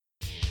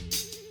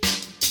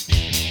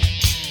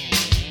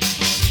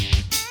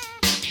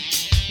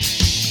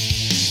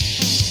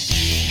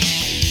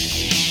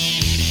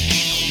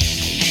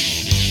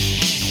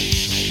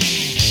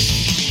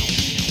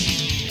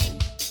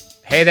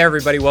Hey there,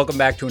 everybody. Welcome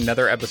back to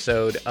another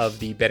episode of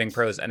the Betting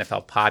Pros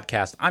NFL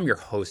podcast. I'm your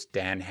host,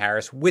 Dan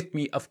Harris. With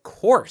me, of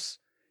course,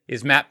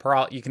 is Matt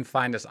Peralt. You can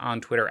find us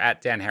on Twitter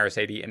at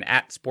DanHarris80 and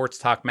at Sports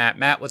Talk Matt.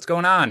 Matt, what's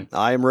going on?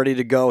 I am ready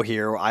to go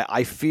here.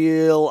 I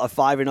feel a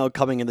 5-0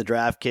 coming in the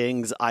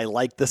DraftKings. I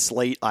like the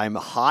slate. I'm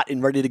hot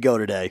and ready to go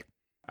today.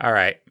 All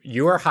right.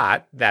 You are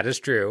hot. That is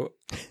true.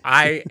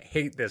 I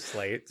hate this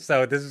slate.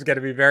 So this is going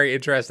to be very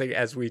interesting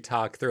as we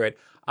talk through it.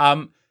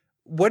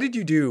 What did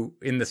you do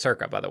in the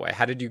Circa, by the way?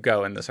 How did you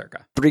go in the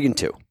Circa?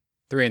 3-2.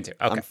 3-2. Okay.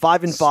 I'm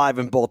 5-5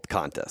 in both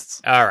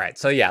contests. All right.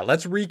 So yeah,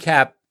 let's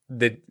recap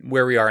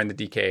where we are in the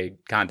DK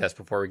contest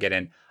before we get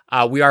in.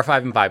 We are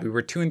 5-5. We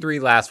were 2-3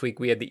 last week.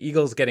 We had the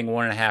Eagles getting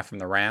 1.5 from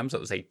the Rams.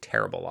 It was a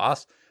terrible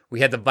loss. We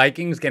had the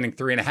Vikings getting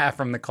 3.5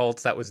 from the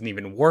Colts. That was an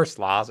even worse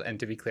loss. And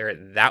to be clear,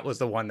 that was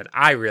the one that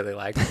I really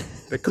liked.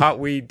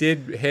 We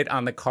did hit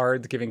on the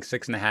Cards giving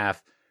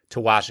 6.5 to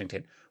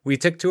Washington. We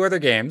took two other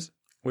games,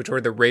 which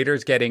were the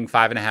Raiders getting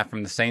 5.5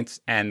 from the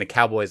Saints and the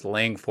Cowboys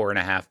laying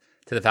 4.5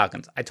 to the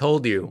Falcons. I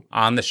told you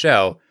on the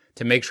show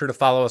to make sure to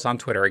follow us on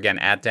Twitter, again,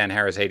 at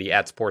DanHarris80,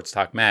 at Sports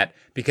Talk Matt,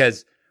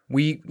 because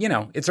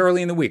it's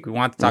early in the week. We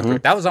want to talk through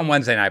it. That was on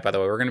Wednesday night, by the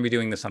way. We're going to be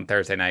doing this on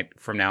Thursday night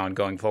from now on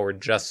going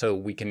forward, just so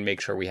we can make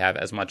sure we have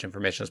as much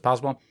information as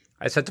possible.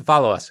 I said to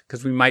follow us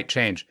because we might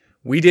change.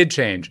 We did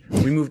change.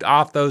 We moved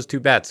off those two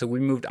bets. So we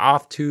moved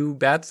off two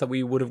bets that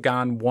we would have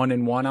gone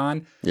 1-1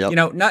 on.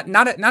 Yep.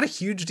 Not a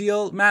huge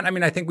deal, Matt. I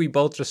mean, I think we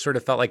both just sort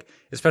of felt like,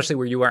 especially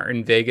where you are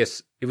in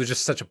Vegas, it was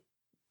just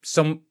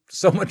so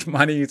much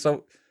money.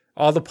 So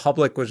all the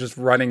public was just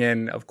running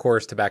in, of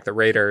course, to back the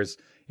Raiders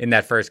in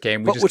that first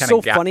game. But what's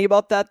so funny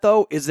about that,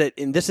 though, is that,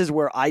 and this is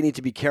where I need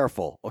to be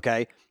careful,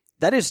 okay?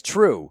 That is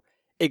true,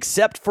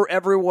 except for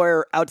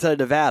everywhere outside of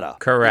Nevada.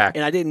 Correct.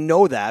 And I didn't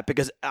know that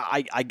because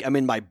I'm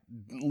in my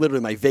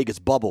Vegas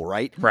bubble,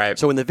 right? Right.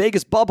 So in the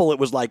Vegas bubble, it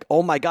was like,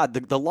 oh my God,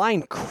 the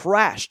line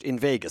crashed in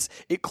Vegas.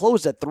 It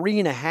closed at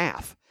 3.5.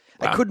 Wow.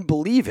 I couldn't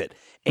believe it.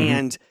 Mm-hmm.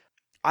 And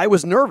I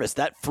was nervous.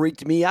 That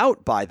freaked me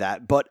out by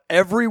that. But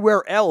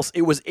everywhere else,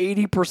 it was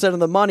 80% of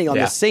the money on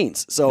the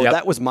Saints. So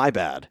that was my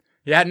bad.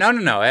 Yeah,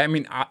 no. I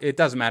mean, it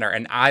doesn't matter.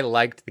 And I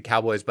liked the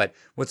Cowboys. But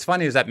what's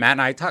funny is that Matt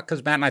and I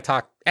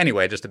talk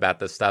anyway just about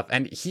this stuff.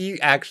 And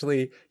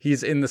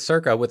he's in the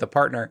Circa with a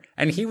partner.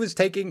 And he was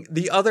taking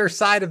the other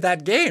side of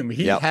that game.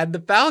 He had the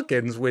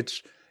Falcons,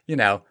 which,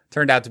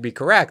 turned out to be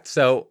correct.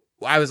 So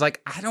I was like,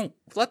 I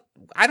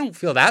don't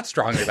feel that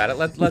strongly about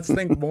it. Let's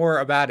think more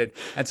about it.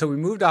 And so we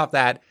moved off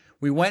that.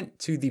 We went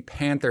to the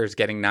Panthers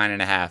getting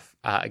 9.5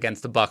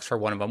 against the Bucs for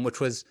one of them, which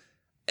was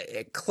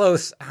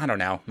close. I don't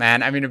know,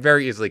 man. I mean, it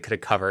very easily could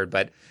have covered,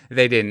 but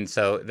they didn't.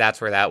 So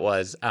that's where that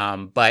was.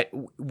 But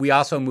we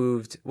also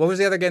moved. What was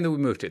the other game that we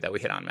moved to that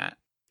we hit on, Matt?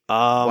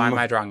 Why am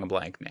I drawing a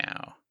blank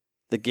now?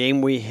 The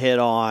game we hit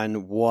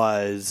on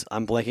was,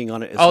 I'm blanking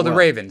on it as well. The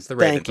Ravens.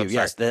 Thank you.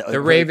 Yes.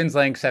 The Ravens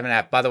laying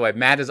 7.5. By the way,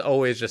 Matt is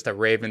always just a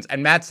Ravens.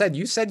 And Matt said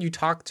you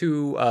talked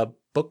to a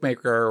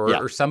bookmaker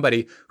or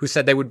somebody who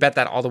said they would bet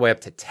that all the way up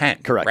to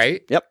 10. Correct.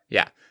 Right? Yep.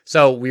 Yeah.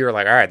 So we were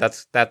like, all right,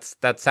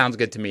 that sounds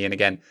good to me. And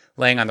again,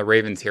 laying on the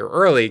Ravens here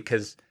early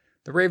because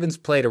the Ravens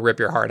play to rip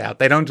your heart out.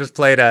 They don't just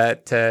play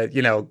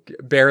to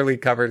barely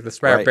cover the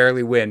spread,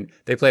 barely win.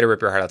 They play to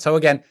rip your heart out. So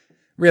again,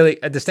 really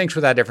a distinction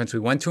without difference. We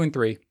went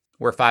 2-3.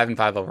 We're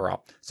 5-5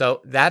 overall.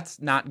 So that's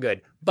not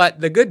good. But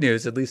the good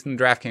news, at least in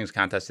the DraftKings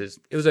contest, is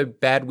it was a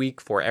bad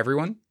week for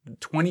everyone.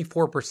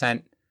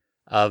 24%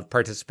 of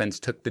participants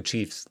took the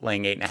Chiefs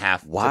laying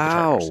 8.5.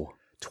 Wow.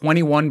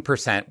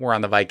 21% were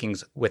on the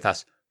Vikings with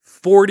us.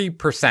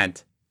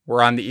 40%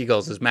 were on the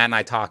Eagles, as Matt and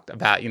I talked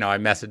about. I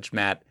messaged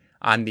Matt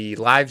on the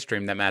live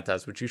stream that Matt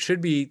does, which you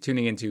should be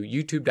tuning into,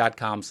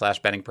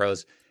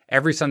 youtube.com/bettingpros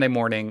every Sunday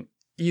morning,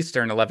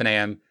 Eastern, 11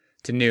 a.m.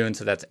 to noon.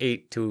 So that's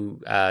 8 to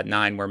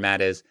 9 where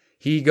Matt is.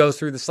 He goes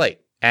through the slate.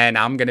 And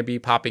I'm going to be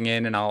popping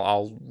in and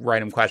I'll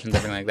write him questions,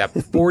 everything like that.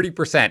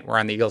 40% were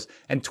on the Eagles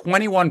and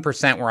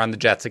 21% were on the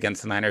Jets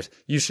against the Niners.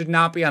 You should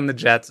not be on the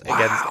Jets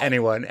against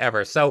anyone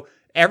ever. So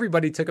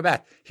everybody took a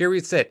bet. Here we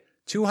sit,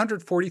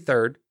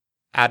 243rd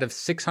out of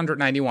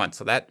 691.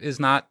 So that is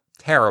not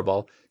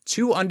terrible.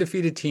 Two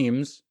undefeated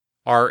teams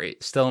are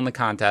still in the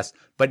contest,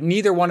 but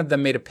neither one of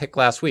them made a pick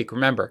last week.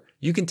 Remember,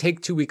 you can take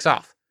 2 weeks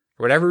off.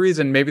 For whatever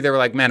reason, maybe they were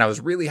like, man, I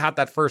was really hot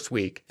that first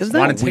week. Isn't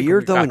that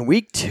weird, though, in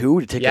week 2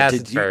 to take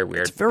it's very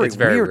weird. It's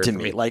very weird to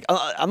me. Like,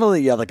 I know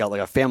you have like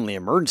a family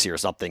emergency or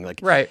something.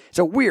 Like, right. It's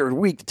a weird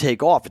week to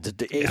take off,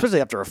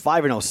 especially after a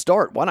 5-0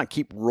 start. Why not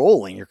keep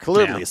rolling? You're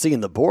clearly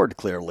seeing the board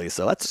clearly,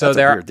 so that's a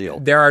weird deal.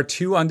 There are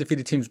two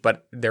undefeated teams,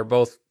 but they're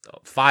both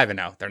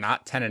 5-0. They're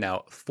not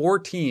 10-0. 4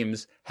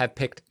 teams have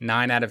picked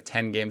 9 out of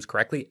 10 games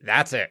correctly.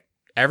 That's it.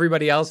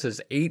 Everybody else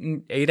is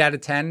 8 out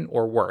of 10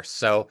 or worse.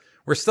 So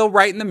we're still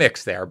right in the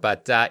mix there.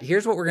 But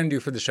here's what we're going to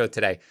do for the show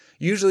today.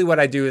 Usually what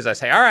I do is I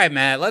say, all right,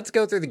 man, let's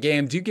go through the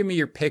game. Do you give me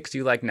your picks? Do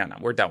you like, no,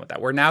 we're done with that.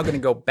 We're now going to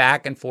go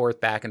back and forth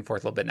a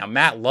little bit. Now,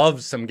 Matt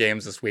loves some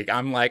games this week.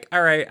 I'm like,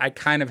 all right, I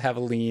kind of have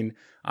a lean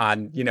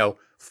on,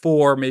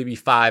 4, maybe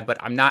 5, but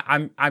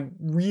I'm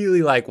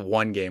really like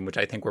one game, which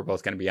I think we're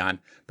both going to be on.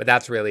 But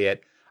that's really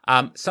it.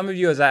 Some of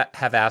you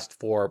have asked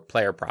for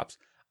player props.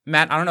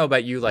 Matt, I don't know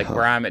about you, like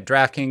where I'm at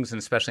DraftKings and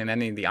especially in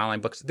any of the online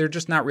books, they're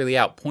just not really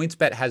out.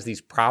 PointsBet has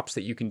these props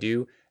that you can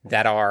do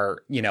that are,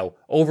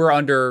 over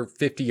under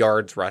 50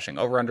 yards rushing,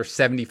 over under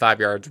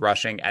 75 yards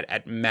rushing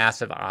at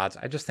massive odds.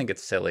 I just think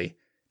it's silly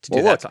to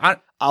do that.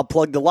 Look, I'll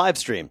plug the live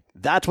stream.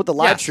 That's what the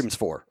live stream's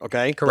for,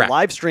 okay? Correct. The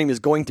live stream is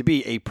going to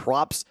be a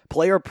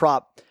player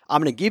prop.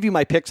 I'm going to give you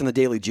my picks on the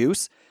Daily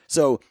Juice.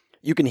 So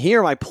you can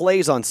hear my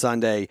plays on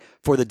Sunday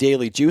for the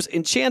Daily Juice.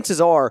 And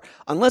chances are,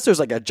 unless there's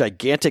like a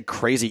gigantic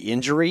crazy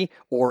injury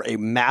or a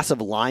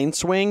massive line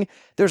swing,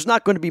 there's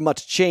not going to be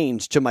much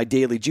change to my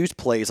Daily Juice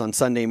plays on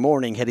Sunday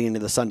morning heading into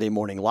the Sunday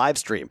morning live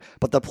stream.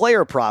 But the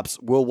player props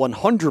will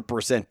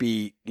 100%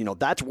 be,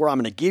 that's where I'm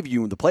going to give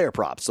you the player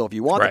props. So if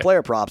you want the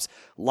player props,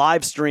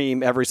 live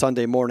stream every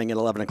Sunday morning at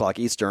 11 o'clock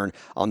Eastern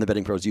on the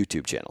Betting Pros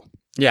YouTube channel.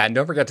 Yeah, and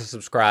don't forget to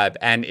subscribe.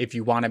 And if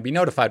you want to be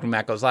notified when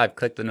Matt goes live,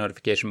 click the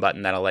notification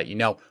button. That'll let you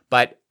know.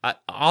 But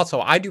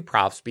also, I do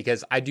props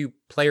because I do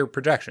player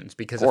projections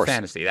because of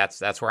fantasy.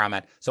 That's where I'm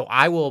at. So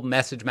I will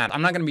message Matt.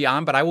 I'm not going to be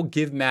on, but I will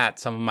give Matt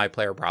some of my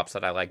player props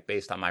that I like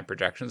based on my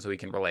projections so we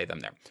can relay them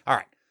there. All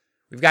right.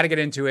 We've got to get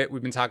into it.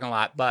 We've been talking a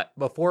lot. But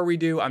before we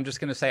do, I'm just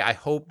going to say I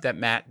hope that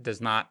Matt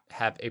does not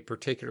have a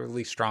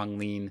particularly strong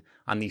lean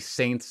on the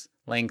Saints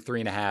laying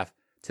 3.5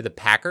 to the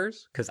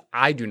Packers because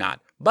I do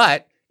not.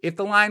 But if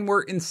the line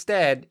were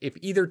instead, if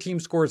either team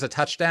scores a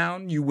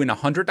touchdown, you win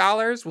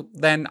 $100,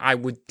 then I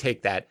would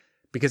take that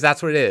because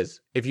that's what it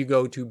is. If you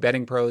go to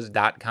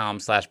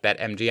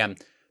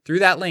bettingpros.com/betmgm, through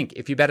that link,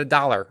 if you bet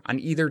 $1 on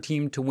either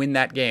team to win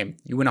that game,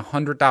 you win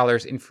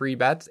 $100 in free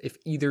bets if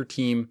either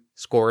team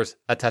scores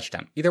a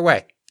touchdown. Either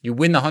way, you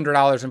win the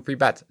 $100 in free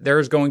bets. There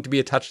is going to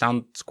be a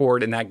touchdown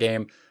scored in that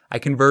game. I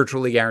can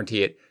virtually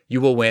guarantee it. You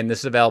will win. This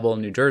is available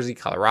in New Jersey,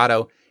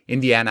 Colorado,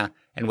 Indiana,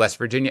 and West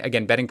Virginia.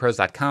 Again,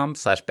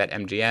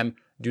 bettingpros.com/betmgm.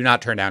 Do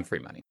not turn down free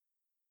money.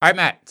 All right,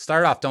 Matt,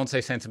 start off. Don't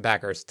say Saints and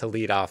Packers to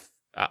lead off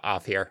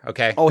here,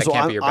 okay? Oh, so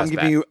I'm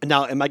giving you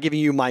now. Am I giving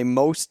you my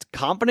most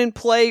confident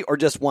play or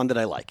just one that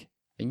I like?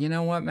 And you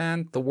know what,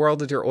 man? The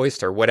world is your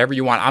oyster. Whatever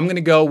you want. I'm going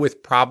to go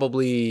with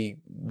probably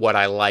what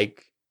I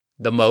like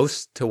the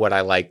most to what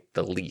I like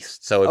the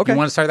least. So if you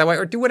want to start that way,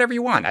 or do whatever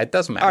you want, it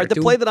doesn't matter. All right,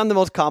 the play that I'm the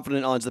most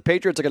confident on is the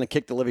Patriots are going to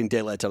kick the living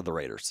daylights out of the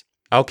Raiders.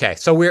 Okay,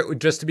 so we're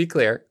just to be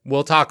clear,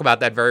 we'll talk about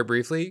that very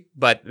briefly,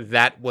 but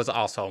that was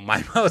also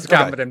my most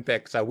confident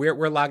pick. So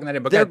we're logging that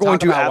in. But they're going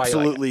to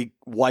absolutely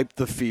wipe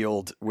the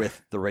field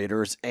with the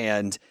Raiders,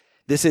 and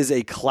this is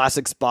a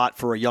classic spot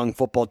for a young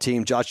football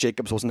team. Josh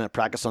Jacobs wasn't at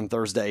practice on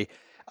Thursday.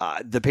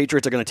 The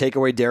Patriots are going to take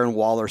away Darren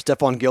Waller.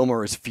 Stephon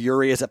Gilmore is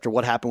furious after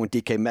what happened with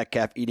DK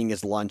Metcalf eating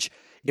his lunch.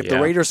 If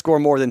the Raiders score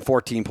more than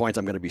 14 points,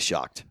 I'm going to be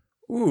shocked.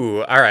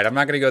 Ooh, all right. I'm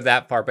not going to go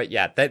that far, but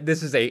yeah,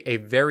 this is a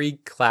very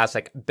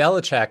classic.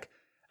 Belichick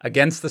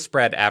against the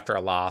spread after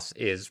a loss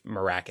is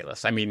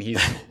miraculous. I mean,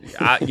 he's,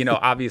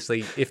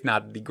 obviously, if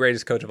not the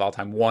greatest coach of all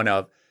time, one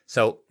of.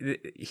 So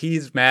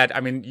he's mad.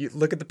 I mean, you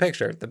look at the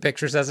picture. The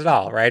picture says it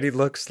all, right? He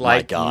looks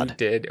like he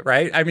did,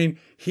 right? I mean,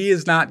 he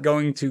is not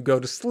going to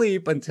go to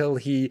sleep until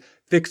he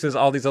fixes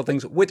all these little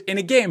things, which in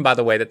a game, by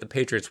the way, that the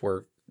Patriots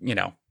were,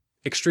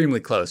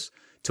 extremely close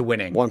to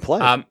winning. One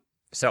play.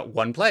 So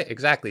one play,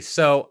 exactly.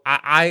 So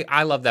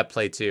I love that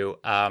play too.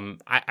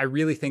 I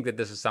really think that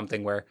this is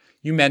something where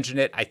you mentioned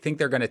it. I think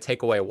they're going to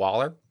take away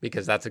Waller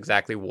because that's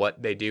exactly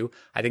what they do.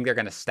 I think they're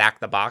going to stack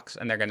the box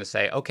and they're going to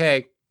say,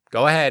 okay,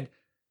 go ahead,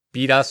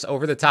 beat us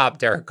over the top,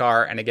 Derek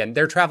Carr. And again,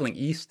 they're traveling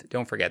east.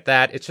 Don't forget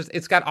that.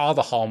 It's got all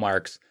the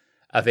hallmarks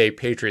of a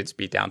Patriots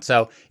beatdown.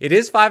 So it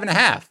is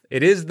 5.5.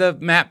 It is the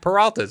Matt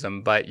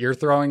Peraltism, but you're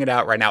throwing it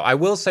out right now. I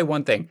will say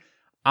one thing.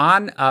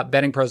 On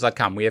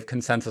bettingpros.com, we have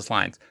consensus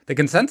lines. The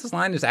consensus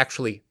line is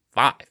actually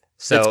 5.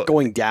 So it's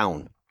going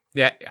down.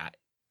 Yeah.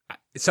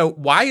 So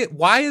why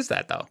is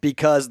that though?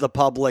 Because the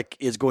public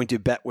is going to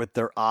bet with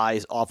their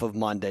eyes off of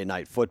Monday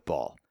Night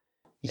Football.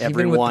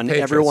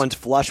 Everyone's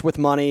flush with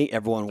money.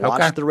 Everyone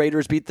watched the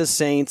Raiders beat the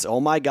Saints.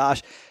 Oh my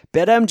gosh.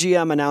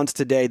 BetMGM announced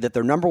today that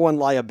their number one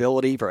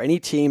liability for any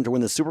team to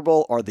win the Super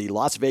Bowl are the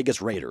Las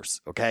Vegas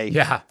Raiders. Okay?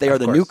 Yeah. They are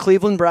the new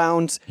Cleveland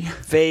Browns.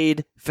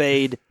 Fade,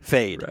 fade,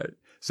 fade. Right.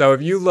 So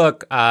if you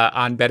look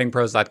on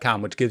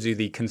bettingpros.com, which gives you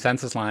the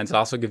consensus lines, it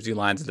also gives you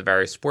lines of the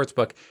various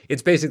sportsbook.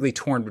 It's basically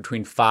torn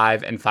between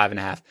 5 and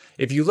 5.5.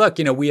 If you look,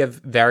 we have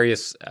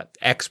various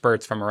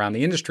experts from around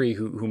the industry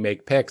who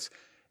make picks.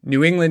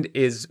 New England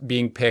is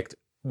being picked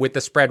with the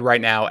spread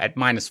right now at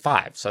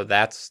 -5. So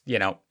that's,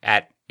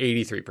 at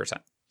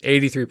 83%.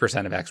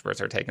 83% of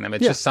experts are taking them.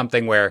 It's just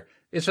something where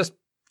it's just,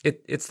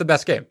 it's the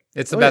best game.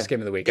 It's the best game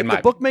of the week. If the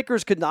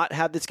bookmakers could not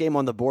have this game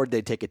on the board,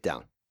 they'd take it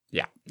down.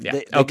 Yeah.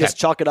 They just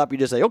chalk it up. You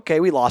just say, okay,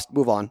 we lost.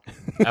 Move on.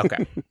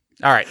 Okay.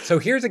 All right. So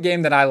here's a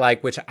game that I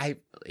like, which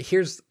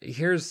here's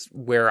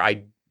where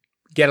I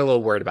get a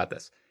little worried about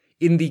this.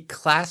 In the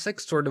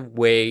classic sort of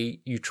way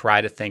you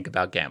try to think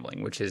about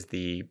gambling, which is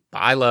the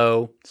buy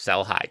low,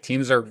 sell high.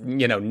 Teams are,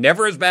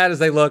 never as bad as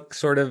they look,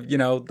 sort of,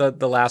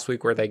 the last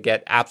week where they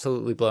get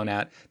absolutely blown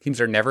out.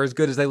 Teams are never as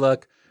good as they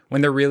look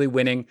when they're really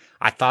winning.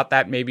 I thought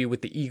that maybe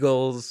with the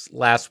Eagles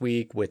last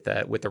week, with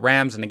the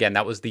Rams. And again,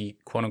 that was the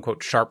quote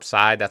unquote sharp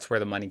side. That's where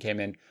the money came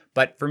in.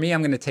 But for me,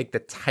 I'm going to take the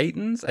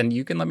Titans, and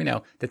you can let me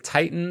know, the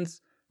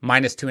Titans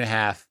minus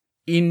 2.5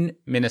 in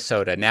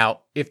Minnesota.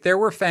 Now, if there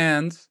were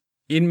fans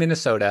in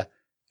Minnesota,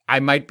 I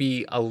might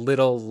be a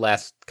little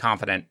less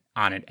confident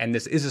on it. And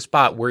this is a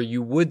spot where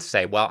you would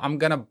say, well, I'm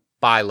going to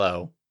buy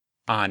low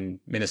on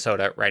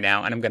Minnesota right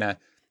now, and I'm going to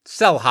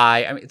sell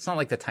high. I mean, it's not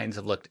like the Titans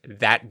have looked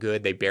that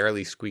good. They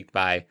barely squeaked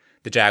by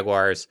the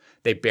Jaguars.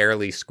 They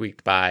barely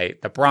squeaked by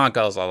the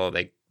Broncos,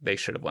 although they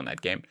should have won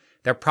that game.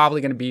 They're probably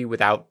going to be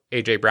without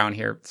A.J. Brown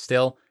here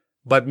still.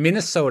 But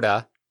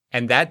Minnesota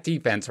and that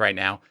defense right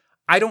now,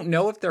 I don't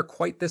know if they're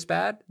quite this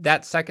bad,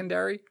 that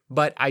secondary,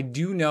 but I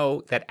do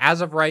know that as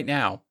of right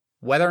now,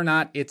 whether or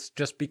not it's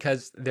just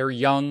because they're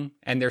young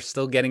and they're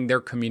still getting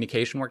their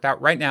communication worked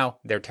out, right now,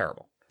 they're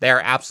terrible. They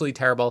are absolutely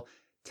terrible.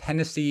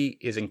 Tennessee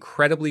is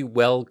incredibly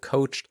well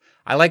coached.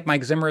 I like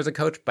Mike Zimmer as a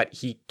coach, but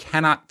he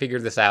cannot figure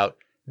this out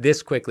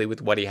this quickly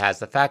with what he has.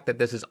 The fact that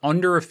this is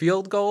under a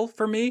field goal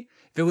for me,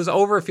 if it was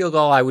over a field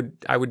goal, I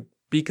would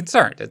be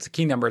concerned. It's a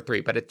key number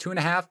 3, but at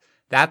 2.5,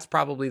 that's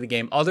probably the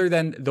game. Other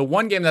than the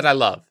one game that I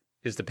love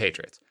is the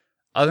Patriots.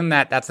 Other than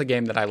that, that's the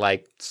game that I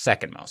like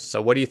second most.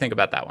 So what do you think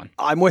about that one?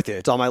 I'm with you.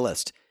 It's on my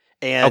list.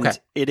 And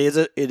it is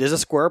a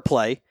square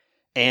play,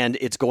 and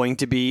it's going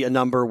to be a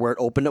number where it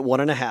opened at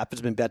 1.5.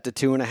 It's been bet to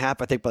 2.5.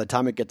 I think by the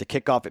time we get to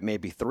kickoff, it may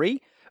be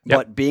 3. Yep.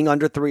 But being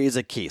under 3 is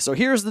a key. So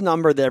here's the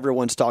number that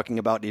everyone's talking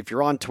about. If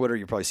you're on Twitter,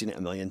 you've probably seen it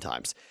a million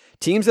times.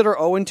 Teams that are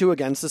 0-2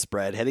 against the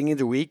spread heading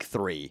into week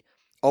 3,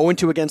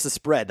 0-2 against the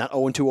spread, not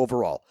 0-2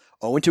 overall,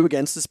 0-2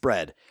 against the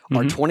spread,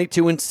 are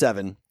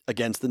 22-7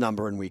 against the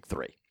number in week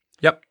 3.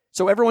 Yep.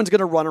 So everyone's going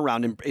to run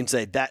around and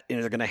say that,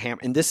 they're going to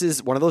hammer. And this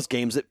is one of those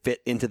games that fit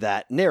into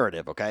that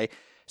narrative, okay?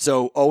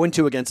 So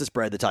 0-2 against the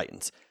spread, the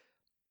Titans.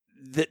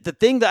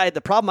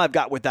 The problem I've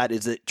got with that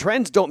is that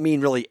trends don't mean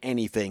really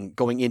anything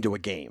going into a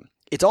game.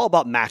 It's all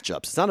about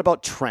matchups. It's not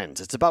about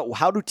trends. It's about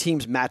how do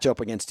teams match up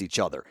against each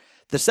other.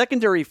 The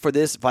secondary for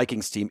this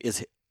Vikings team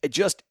is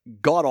just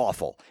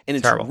god-awful, and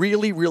it's terrible.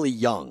 really, really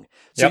young.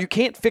 So you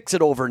can't fix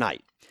it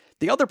overnight.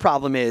 The other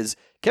problem is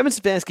Kevin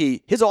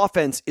Stefanski, his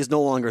offense is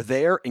no longer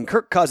there, and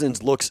Kirk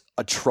Cousins looks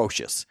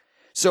atrocious.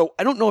 So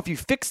I don't know if you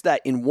fix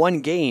that in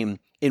one game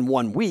in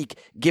 1 week,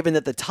 given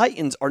that the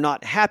Titans are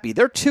not happy.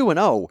 They're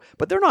 2-0,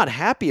 but they're not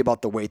happy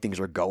about the way things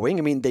are going.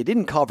 I mean, they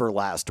didn't cover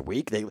last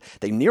week. They won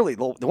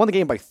the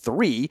game by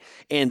 3,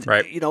 and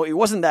it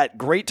wasn't that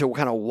great to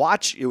kind of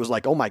watch. It was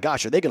like, oh my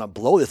gosh, are they going to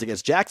blow this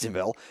against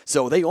Jacksonville?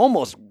 So they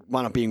almost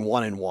wound up being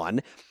 1-1.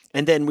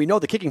 And then we know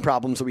the kicking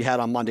problems that we had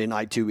on Monday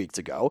night 2 weeks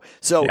ago.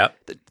 So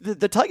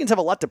the Titans have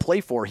a lot to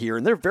play for here,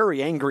 and they're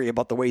very angry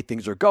about the way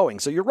things are going.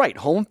 So you're right.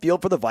 Home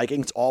field for the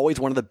Vikings, always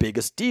one of the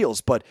biggest deals.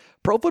 But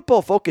Pro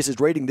Football Focus is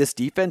rating this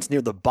defense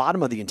near the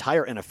bottom of the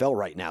entire NFL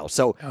right now.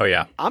 So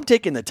I'm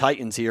taking the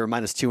Titans here,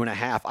 minus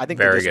 2.5. I think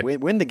they just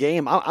win the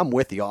game. I'm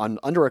with you. On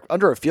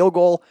under a field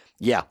goal,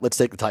 let's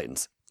take the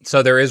Titans.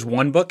 So there is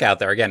one book out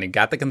there. Again, it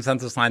got the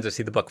consensus lines. I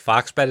see the book.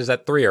 Fox Bet is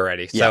at 3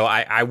 already. So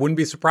I wouldn't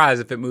be surprised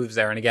if it moves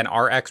there. And again,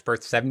 our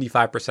experts,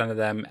 75% of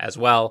them as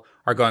well,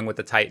 are going with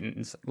the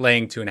Titans,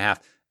 laying 2.5.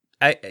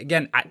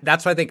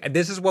 That's what I think.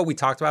 This is what we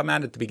talked about,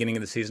 Matt, at the beginning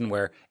of the season,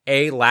 where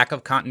A, lack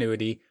of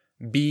continuity,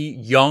 B,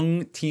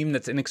 young team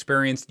that's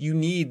inexperienced. You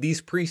need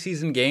these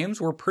preseason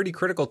games were pretty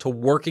critical to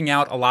working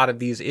out a lot of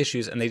these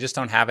issues, and they just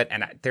don't have it.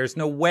 And there's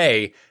no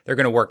way they're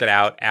going to work it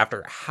out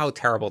after how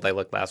terrible they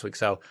looked last week.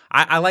 So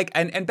I like,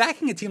 and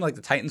backing a team like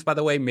the Titans, by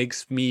the way,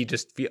 makes me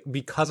just feel,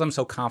 because I'm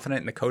so confident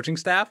in the coaching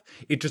staff,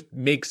 it just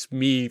makes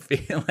me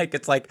feel like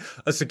it's like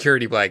a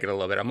security blanket a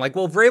little bit. I'm like,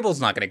 well,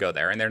 Vrabel's not going to go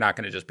there, and they're not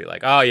going to just be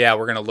like, oh yeah,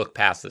 we're going to look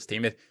past this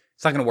team.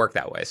 It's not going to work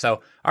that way.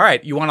 So, all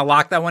right, you want to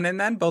lock that one in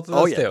then? Both of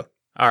those two?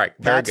 All right,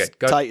 very good.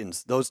 Go,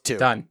 Titans, those 2.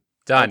 Done.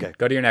 Okay.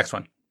 Go to your next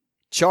one.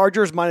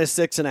 Chargers minus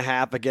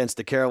 6.5 against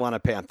the Carolina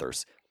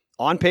Panthers.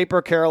 On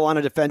paper,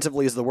 Carolina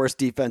defensively is the worst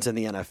defense in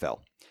the NFL.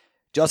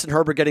 Justin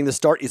Herbert getting the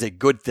start is a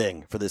good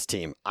thing for this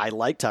team. I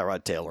like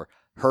Tyrod Taylor.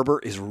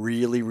 Herbert is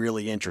really,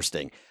 really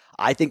interesting.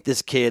 I think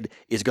this kid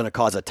is going to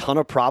cause a ton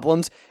of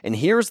problems. And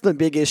here's the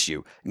big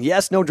issue.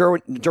 Yes, no,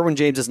 Derwin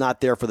James is not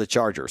there for the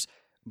Chargers,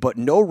 but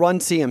no run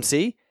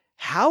CMC.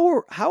 How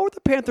are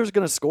the Panthers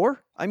going to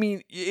score? I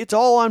mean, it's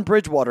all on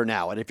Bridgewater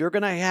now. And if you're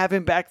going to have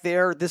him back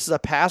there, this is a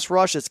pass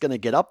rush. It's going to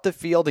get up the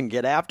field and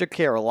get after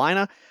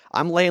Carolina.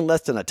 I'm laying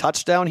less than a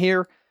touchdown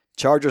here.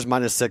 Chargers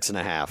minus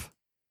 6.5.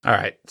 All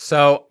right.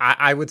 So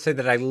I would say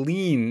that I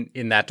lean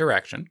in that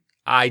direction.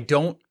 I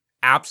don't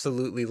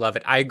absolutely love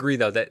it. I agree,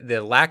 though, that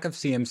the lack of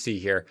CMC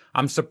here,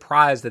 I'm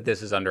surprised that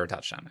this is under a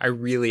touchdown. I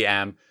really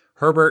am.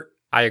 Herbert,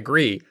 I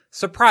agree.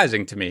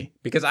 Surprising to me,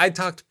 because I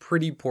talked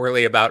pretty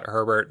poorly about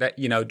Herbert, that,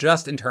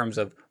 just in terms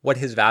of what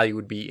his value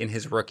would be in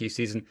his rookie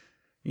season.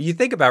 You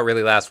think about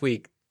really last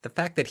week, the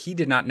fact that he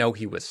did not know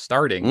he was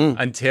starting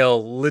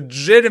until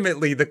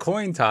legitimately the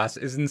coin toss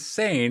is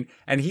insane.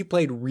 And he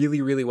played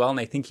really, really well. And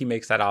I think he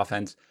makes that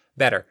offense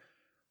better.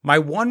 My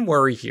one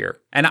worry here,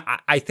 and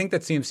I think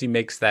that CMC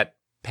makes that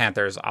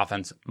Panthers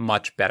offense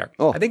much better.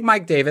 Oh. I think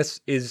Mike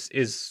Davis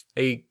is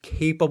a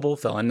capable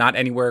fill-in, not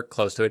anywhere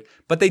close to it,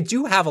 but they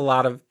do have a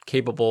lot of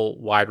capable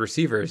wide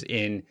receivers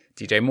in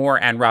DJ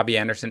Moore and Robbie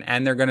Anderson,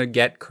 and they're going to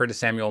get Curtis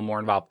Samuel more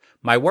involved.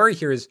 My worry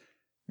here is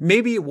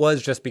maybe it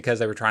was just because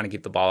they were trying to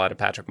keep the ball out of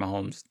Patrick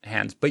Mahomes'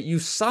 hands, but you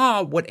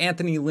saw what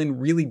Anthony Lynn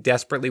really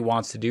desperately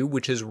wants to do,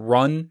 which is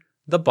run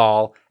the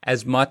ball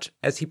as much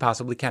as he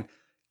possibly can.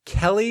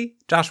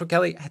 Joshua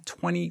Kelly had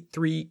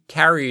 23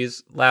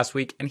 carries last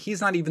week, and he's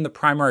not even the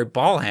primary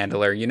ball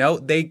handler. You know,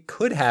 they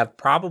could have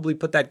probably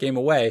put that game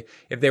away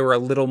if they were a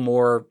little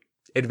more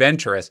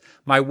adventurous.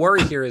 My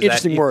worry here is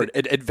interesting word,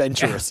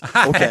 adventurous.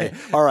 Okay,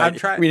 all right.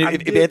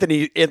 If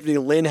Anthony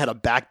Lynn had a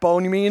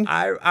backbone, you mean?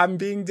 I'm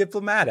being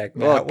diplomatic,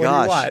 Matt. Oh what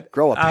gosh, do you want?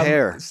 Grow a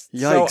pair. Yikes.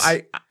 So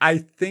I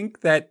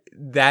think that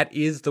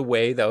is the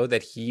way, though,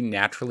 that he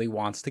naturally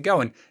wants to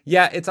go. And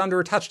yeah, it's under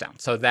a touchdown,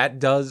 so that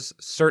does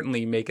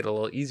certainly make it a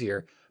little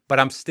easier. But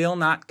I'm still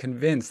not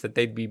convinced that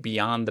they'd be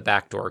beyond the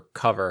backdoor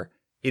cover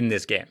in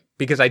this game.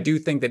 Because I do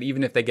think that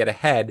even if they get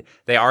ahead,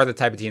 they are the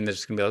type of team that's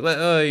just going to be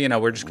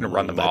like, we're just going to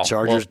run the ball. That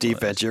Chargers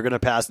defense, you're going to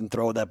pass and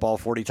throw that ball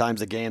 40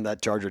 times a game.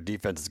 That Charger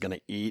defense is going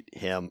to eat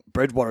him.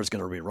 Bridgewater's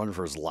going to be running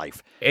for his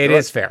life. It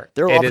is fair.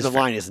 Their offensive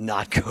line is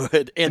not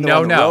good. And they're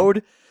on the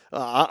road.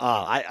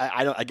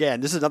 I don't.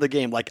 Again, this is another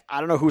game. Like, I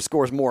don't know who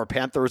scores more,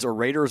 Panthers or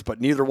Raiders,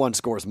 but neither one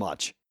scores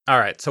much. All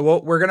right, so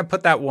we're going to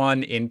put that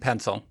one in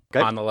pencil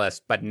on the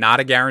list, but not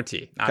a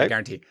guarantee. Not a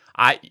guarantee.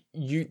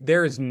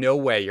 There is no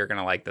way you're going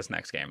to like this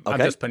next game. I'm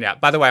just putting it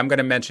out. By the way, I'm going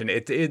to mention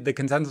the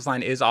consensus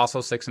line is also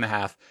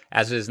 6.5,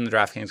 as it is in the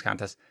DraftKings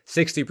contest.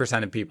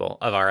 60% of people,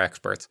 of our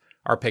experts,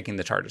 are picking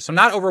the Chargers. So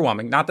not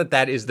overwhelming. Not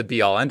that is the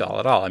be-all, end-all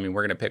at all. I mean,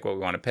 we're going to pick what we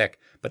want to pick,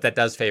 but that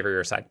does favor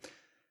your side.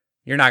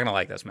 You're not going to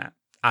like this, Matt.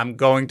 I'm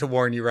going to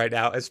warn you right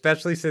now,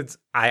 especially since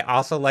I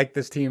also liked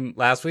this team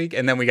last week,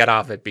 and then we got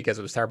off it because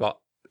it was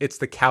terrible. It's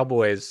the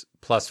Cowboys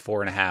plus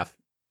 4.5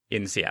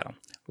 in Seattle.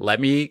 Let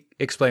me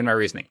explain my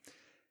reasoning.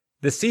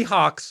 The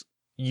Seahawks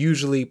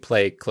usually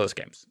play close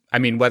games. I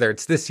mean, whether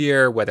it's this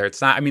year, whether it's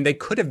not, I mean, they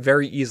could have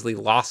very easily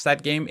lost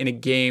that game in a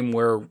game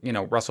where,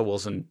 Russell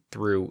Wilson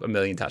threw 1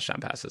 million touchdown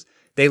passes.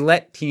 They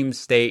let teams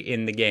stay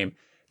in the game.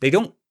 They're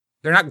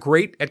not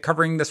great at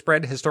covering the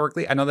spread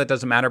historically. I know that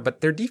doesn't matter,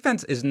 but their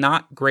defense is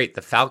not great.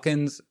 The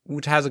Falcons,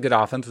 which has a good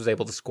offense, was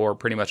able to score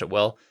pretty much at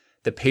will.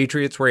 The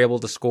Patriots were able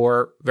to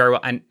score very well.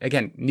 And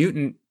again,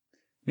 Newton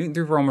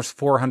threw for almost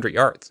 400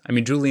 yards. I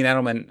mean, Julian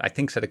Edelman, I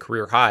think, set a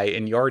career high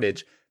in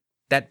yardage.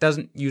 That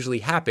doesn't usually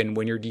happen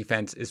when your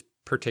defense is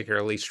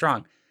particularly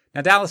strong. Now,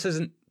 Dallas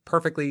isn't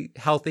perfectly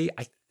healthy.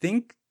 I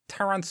think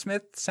Tyron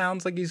Smith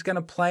sounds like he's going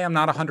to play. I'm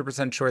not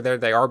 100% sure there.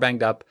 They are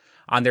banged up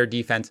on their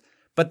defense.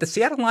 But the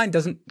Seattle line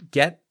doesn't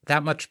get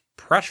that much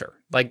pressure.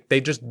 Like,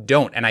 they just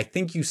don't. And I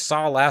think you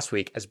saw last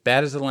week, as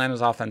bad as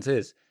Atlanta's offense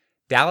is,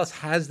 Dallas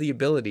has the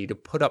ability to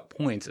put up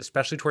points,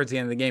 especially towards the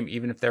end of the game,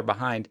 even if they're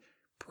behind,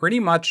 pretty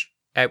much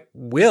at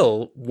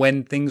will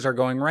when things are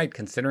going right,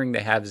 considering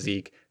they have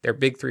Zeke, their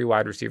big 3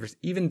 wide receivers,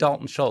 even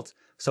Dalton Schultz.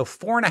 So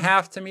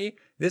 4.5 to me,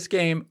 this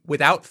game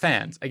without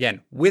fans.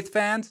 Again, with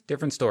fans,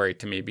 different story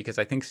to me, because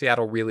I think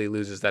Seattle really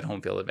loses that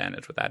home field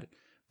advantage with that.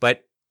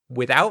 But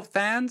without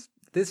fans,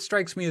 this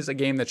strikes me as a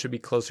game that should be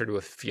closer to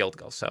a field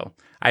goal. So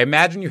I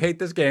imagine you hate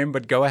this game,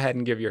 but go ahead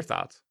and give your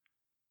thoughts.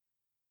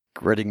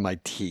 Gritting my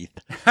teeth.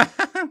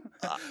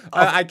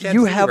 I can't.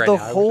 You have the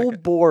whole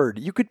board.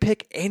 You could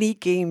pick any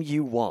game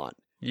you want.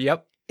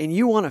 Yep. And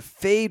you want to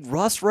fade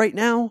Russ right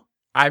now?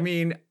 I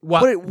mean,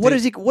 what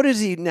is he? What is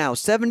he now?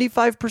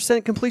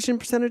 75% completion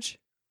percentage.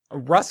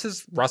 Russ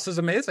is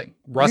amazing.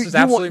 Russ is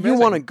absolutely amazing.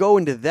 You want to go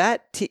into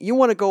that? You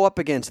want to go up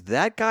against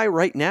that guy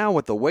right now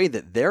with the way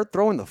that they're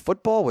throwing the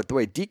football, with the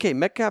way DK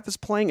Metcalf is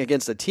playing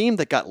against a team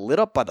that got lit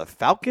up by the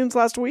Falcons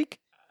last week?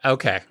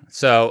 Okay,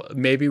 so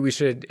maybe we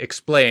should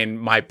explain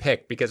my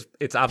pick, because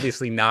it's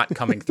obviously not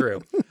coming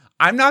through.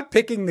 I'm not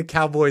picking the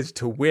Cowboys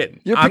to win.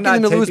 You're picking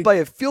them to lose by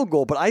a field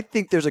goal, but I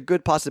think there's a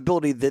good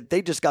possibility that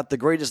they just got the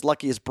greatest,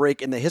 luckiest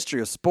break in the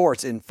history of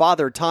sports. In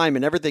Father Time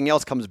and everything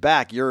else comes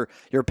back, your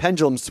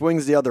pendulum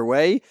swings the other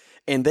way,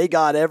 and they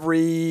got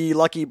every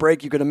lucky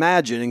break you could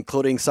imagine,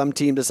 including some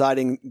team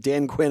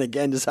Dan Quinn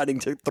deciding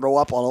to throw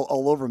up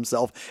all over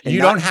himself. And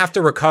you don't have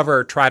to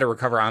try to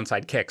recover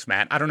onside kicks,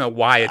 Matt. I don't know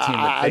why a team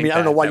would think I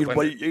don't know why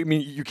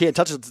you can't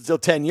touch it until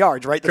 10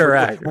 yards, right?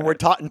 Correct. When we're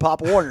taught in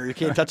Pop Warner, you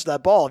can't touch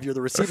that ball if you're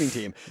the receiving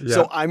team. Yeah.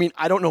 So, I mean,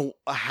 I don't know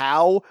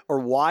how or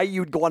why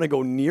you'd want to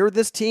go near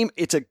this team.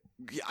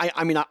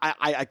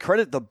 I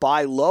credit the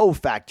buy low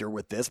factor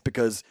with this,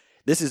 because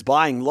this is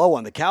buying low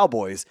on the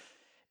Cowboys.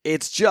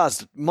 It's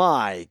just,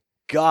 my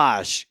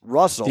gosh,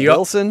 Russell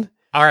Wilson.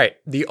 All right.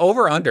 The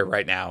over-under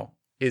right now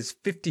is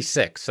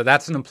 56. So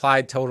that's an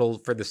implied total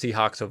for the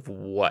Seahawks of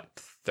what,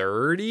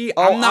 30?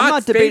 I'm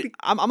not debating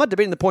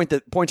the point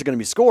that points are going to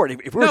be scored.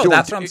 That's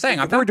what I'm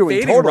saying. I'm not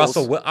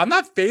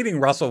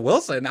fading Russell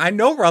Wilson. I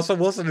know Russell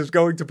Wilson is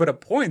going to put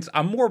up points.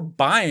 I'm more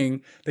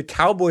buying the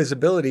Cowboys'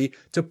 ability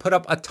to put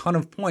up a ton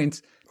of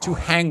points to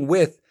hang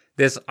with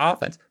this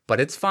offense. But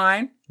it's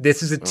fine.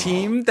 This is a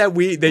team that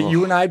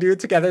you and I do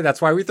together.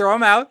 That's why we throw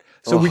them out.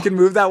 So we can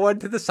move that one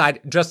to the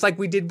side, just like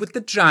we did with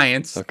the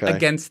Giants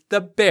against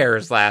the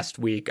Bears last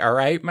week. All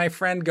right, my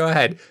friend, go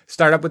ahead.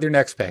 Start up with your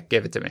next pick.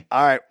 Give it to me.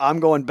 All right, I'm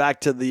going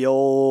back to the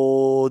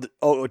old...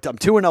 I'm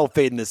 2-0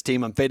 fading this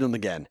team. I'm fading them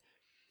again.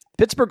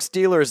 Pittsburgh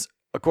Steelers,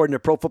 according to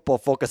Pro Football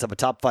Focus, have a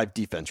top 5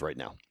 defense right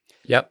now.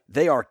 Yep.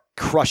 They are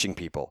crushing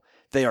people.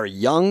 They are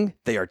young,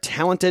 they are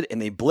talented,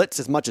 and they blitz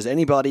as much as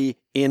anybody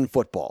in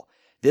football.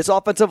 This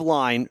offensive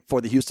line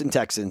for the Houston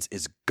Texans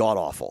is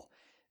god-awful.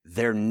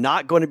 They're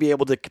not going to be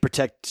able to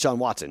protect Deshaun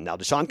Watson. Now,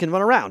 Deshaun can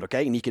run around,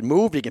 okay? And he can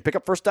move, he can pick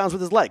up first downs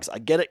with his legs. I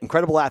get it,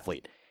 incredible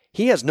athlete.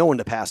 He has no one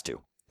to pass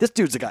to. This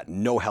dude's got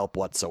no help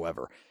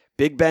whatsoever.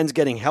 Big Ben's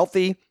getting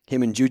healthy.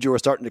 Him and Juju are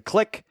starting to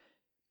click.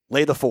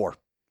 Lay the 4.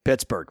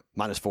 Pittsburgh,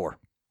 -4.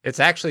 It's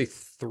actually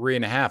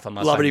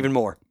 3.5. Love it even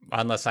more.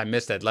 Unless I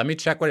missed it. Let me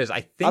check what it is.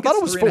 I thought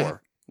it was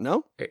 4.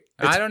 No?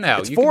 I don't know.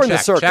 It's 4 in the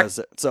circus.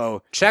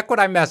 So check what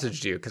I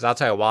messaged you, because I'll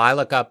tell you, while I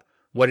look up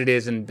what it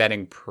is in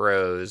Betting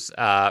Pros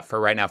for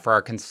right now, for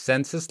our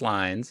consensus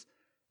lines,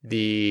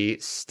 the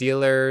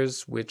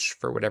Steelers, which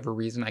for whatever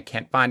reason I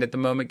can't find at the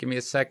moment, give me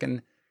a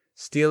second.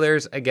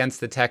 Steelers against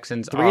the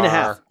Texans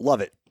 3.5.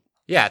 Love it.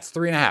 Yeah, it's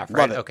 3.5,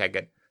 right? Love it. Okay,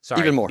 good.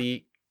 Sorry. Even more.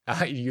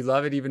 You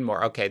love it even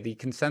more. Okay, the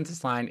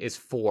consensus line is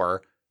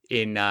 4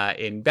 in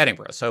Betting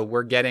Pros. So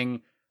we're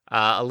getting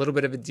a little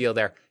bit of a deal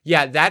there.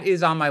 Yeah, that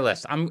is on my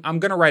list. I'm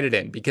going to write it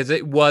in because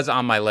it was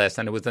on my list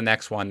and it was the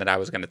next one that I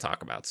was going to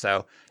talk about.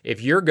 So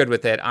if you're good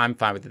with it, I'm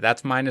fine with it.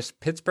 That's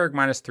Pittsburgh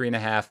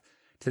 -3.5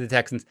 to the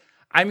Texans.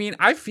 I mean,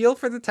 I feel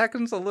for the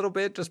Texans a little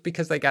bit just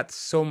because they got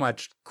so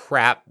much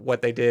crap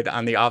what they did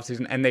on the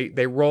offseason, and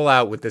they roll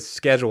out with this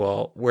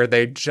schedule where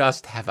they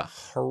just have a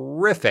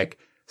horrific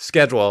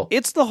schedule.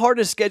 It's the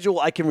hardest schedule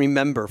I can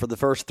remember for the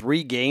first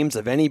 3 games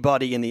of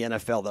anybody in the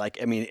NFL that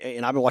I mean,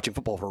 and I've been watching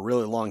football for a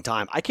really long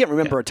time. I can't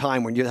remember a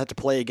time when you have to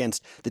play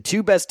against the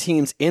 2 best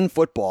teams in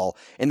football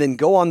and then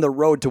go on the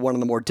road to one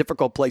of the more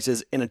difficult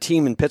places in a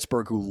team in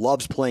Pittsburgh who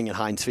loves playing at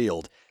Heinz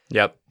Field.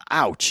 Yep.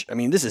 Ouch. I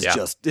mean, it's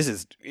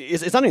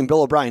not even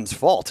Bill O'Brien's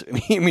fault.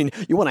 I mean,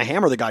 you want to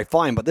hammer the guy,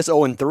 fine, but this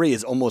 0-3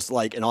 is almost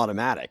like an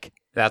automatic.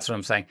 That's what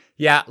I'm saying.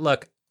 Yeah,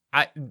 look,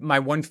 my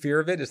one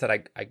fear of it is that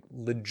I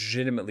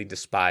legitimately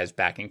despise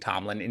backing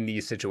Tomlin in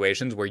these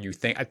situations where you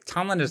think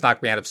Tomlin has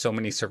knocked me out of so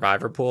many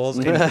survivor pools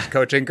in his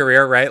coaching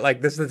career, right?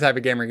 Like, this is the type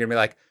of game where you're going to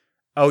be like,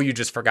 oh, you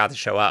just forgot to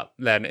show up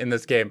then in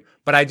this game.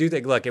 But I do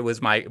think, look, it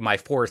was my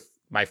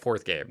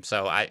fourth game.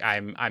 So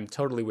I'm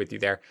totally with you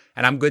there.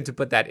 And I'm good to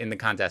put that in the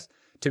contest.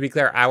 To be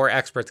clear, our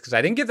experts, because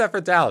I didn't give that for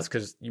Dallas,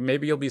 because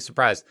maybe you'll be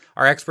surprised.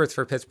 Our experts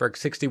for Pittsburgh,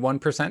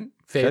 61%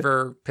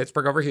 favor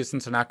Pittsburgh over Houston,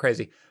 so not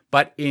crazy.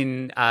 But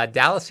in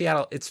Dallas,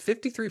 Seattle, it's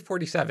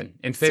 53-47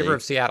 in favor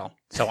of Seattle.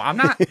 So I'm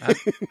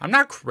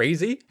not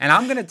crazy, and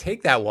I'm going to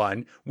take that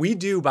one. We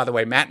do, by the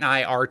way, Matt and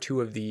I are 2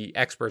 of the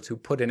experts who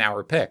put in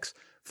our picks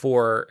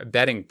for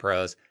Betting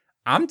Pros.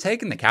 I'm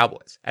taking the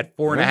Cowboys at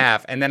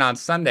 4.5, and then on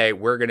Sunday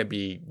we're going to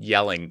be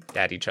yelling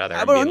at each other.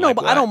 I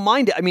don't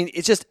mind it. I mean,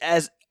 it's just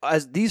as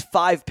these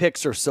 5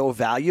 picks are so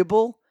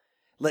valuable.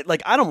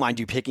 Like I don't mind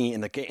you picking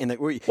in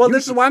the. Well,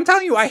 this is why I'm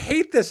telling you I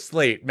hate this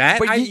slate, Matt.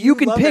 But you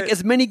can pick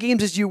as many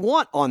games as you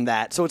want on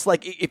that. So it's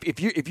like if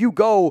you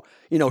go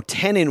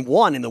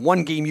 10-1 and the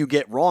one game you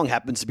get wrong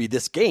happens to be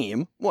this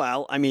game.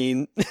 Well, I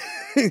mean,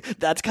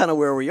 that's kind of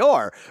where we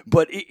are.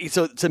 But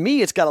so to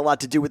me, it's got a lot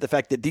to do with the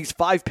fact that these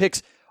 5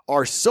 picks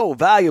are so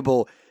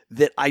valuable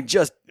that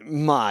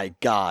my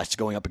gosh,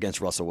 going up against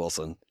Russell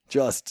Wilson,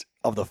 just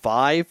of the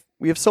 5,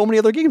 we have so many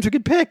other games we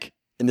could pick.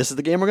 And this is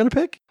the game we're going to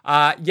pick?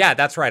 Yeah,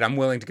 that's right. I'm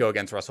willing to go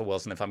against Russell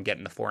Wilson if I'm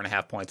getting the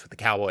 4.5 points with the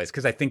Cowboys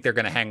because I think they're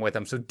going to hang with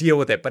them. So deal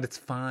with it, but it's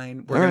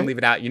fine. We're going to leave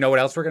it out. You know what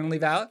else we're going to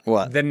leave out?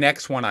 What? The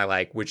next one I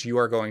like, which you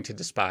are going to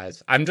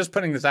despise. I'm just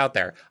putting this out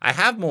there. I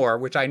have more,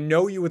 which I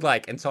know you would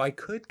like. And so I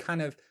could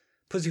kind of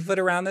pussyfoot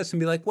around this and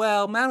be like,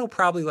 well, Matt will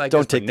probably like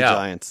Don't take the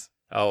Giants.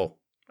 Oh,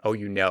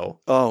 you know.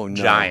 Oh, no.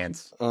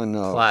 Giants. Oh,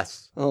 no.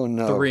 Plus. Oh,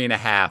 no.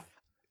 3.5.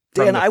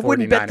 Dan, I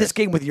wouldn't bet this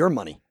game with your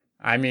money.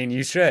 I mean,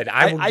 you should.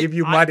 I will give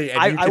you money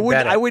and you can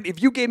bet it. I would,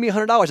 if you gave me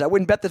 $100, I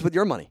wouldn't bet this with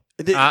your money.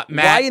 Matt,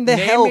 why in the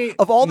hell,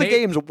 of all the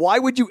games, why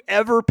would you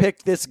ever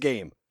pick this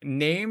game?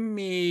 Name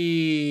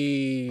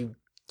me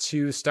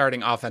 2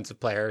 starting offensive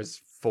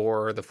players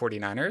for the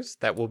 49ers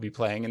that will be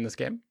playing in this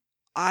game.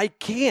 I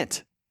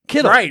can't.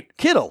 Kittle. Right.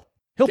 Kittle.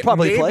 He'll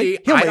probably play.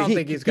 I don't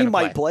think he's going to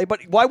play. He might play,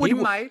 but why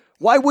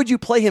would you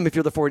play him if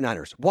you're the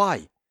 49ers?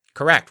 Why?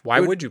 Correct.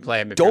 Why would you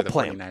play him if you're the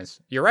 49ers?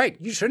 You're right.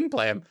 You shouldn't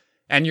play him.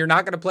 And you're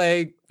not going to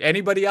play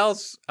anybody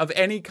else of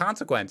any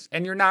consequence.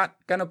 And you're not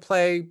going to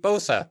play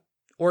Bosa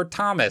or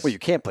Thomas. Well, you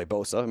can't play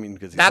Bosa. I mean,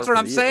 because that's what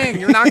I'm saying.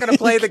 You're not going to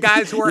play the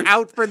guys who are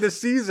out for the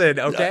season,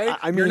 okay?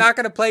 I mean, you're not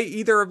going to play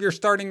either of your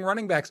starting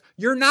running backs.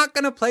 You're not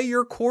going to play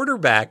your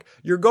quarterback.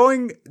 You're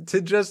going to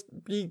just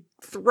be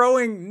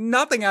throwing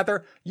nothing out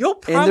there. You'll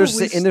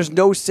probably and there's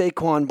no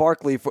Saquon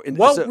Barkley for.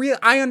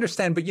 I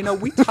understand, but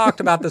we talked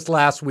about this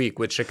last week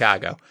with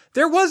Chicago.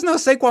 There was no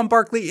Saquon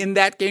Barkley in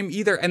that game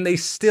either, and they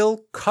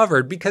still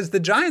covered because the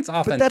Giants'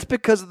 offense. But that's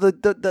because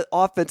the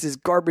offense is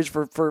garbage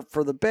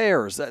for the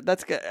Bears.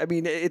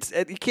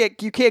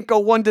 You can't go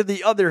one to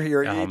the other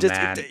here.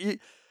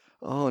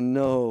 Oh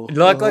no!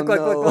 Look!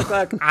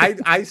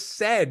 I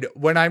said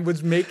when I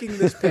was making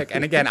this pick,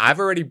 and again, I've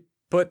already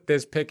put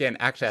this pick in.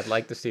 Actually, I'd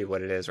like to see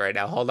what it is right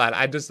now. Hold on.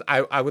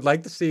 I would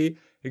like to see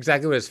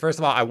exactly what it is. First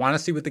of all, I want to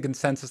see what the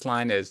consensus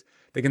line is.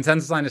 The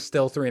consensus line is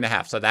still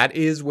 3.5. So that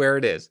is where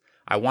it is.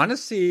 I want to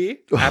see,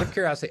 out of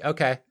curiosity.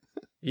 Okay.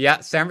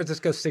 Yeah. San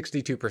Francisco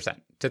 62%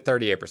 to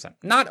 38%.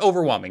 Not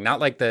overwhelming. Not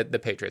like the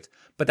Patriots,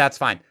 but that's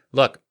fine.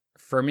 Look,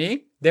 for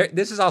me,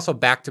 this is also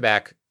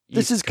back-to-back.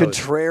 This is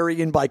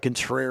contrarian by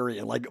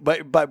contrarian, like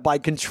by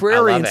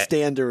contrarian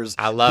standards.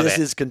 I love this it.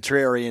 This is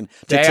contrarian.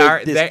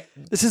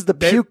 This is the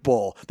puke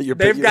bowl that you're.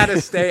 They've got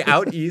to stay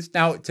out east.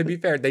 Now, to be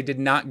fair, they did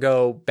not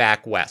go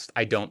back west.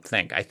 I don't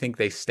think. I think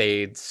they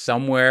stayed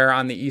somewhere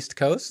on the East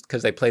Coast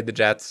because they played the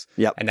Jets.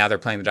 Yep. And now they're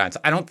playing the Giants.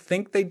 I don't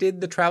think they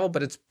did the travel,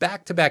 but it's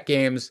back-to-back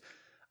games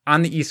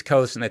on the East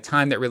Coast in a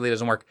time that really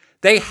doesn't work.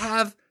 They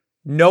have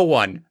no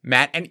one,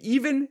 Matt, and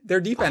even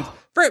their defense.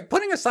 For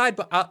putting aside,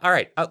 but all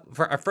right.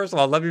 First of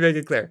all, let me make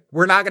it clear: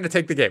 we're not going to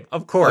take the game,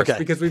 of course,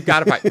 because we've got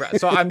to fight.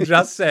 So I'm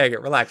just saying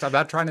it. Relax. I'm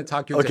not trying to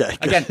talk you into it.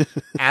 Again,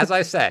 as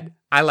I said,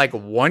 I like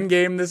one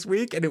game this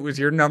week, and it was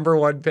your number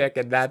one pick,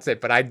 and that's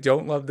it. But I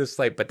don't love this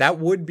slate. But that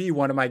would be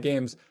one of my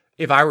games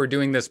if I were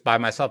doing this by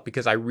myself,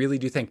 because I really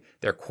do think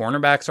their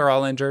cornerbacks are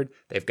all injured.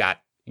 They've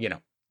got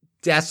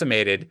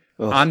decimated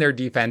on their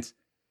defense.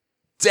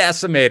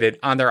 Decimated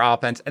on their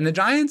offense, and the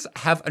Giants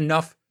have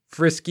enough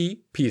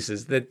frisky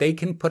pieces that they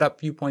can put up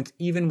few points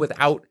even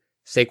without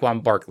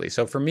Saquon Barkley.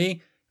 So for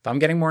me, if I'm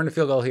getting more into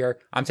field goal here,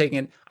 I'm taking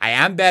it. I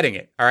am betting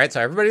it. All right, so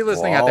everybody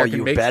listening out there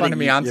can make fun of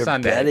me on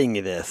Sunday. You're betting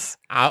this.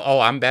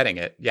 I'm betting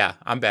it. Yeah,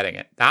 I'm betting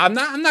it. I'm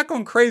not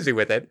going crazy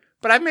with it,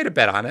 but I've made a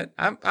bet on it.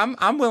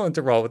 I'm willing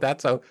to roll with that.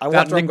 So I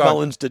want Nick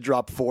Mullins to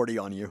drop 40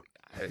 on you.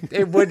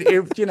 It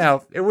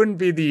wouldn't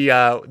be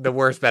the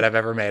worst bet I've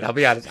ever made. I'll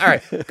be honest. All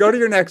right, go to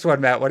your next one,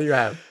 Matt. What do you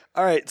have?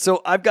 All right,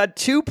 so I've got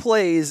two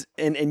plays,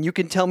 and you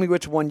can tell me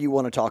which one you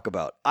want to talk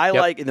about.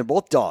 And they're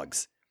both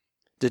dogs.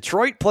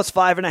 Detroit plus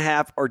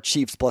 5.5 or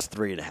Chiefs plus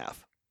 3.5.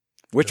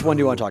 Which one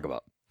do you want to talk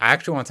about? I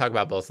actually want to talk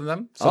about both of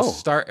them. So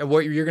start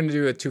what you're going to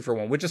do a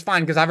 2-for-1, which is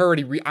fine because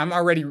I'm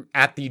already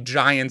at the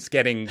Giants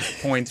getting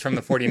points from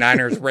the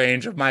 49ers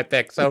range of my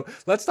pick. So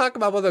let's talk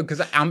about both of them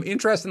because I'm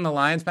interested in the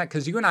Lions, Matt,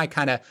 because you and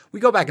I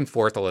we go back and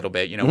forth a little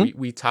bit.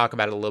 We talk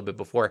about it a little bit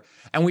before,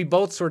 and we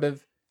both sort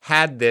of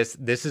had this.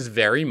 This is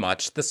very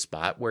much the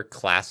spot where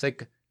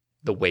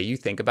the way you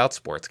think about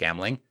sports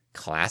gambling,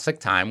 classic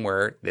time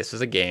where this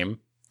is a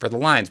game for the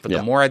Lions. But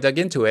the more I dug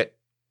into it,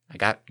 I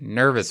got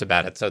nervous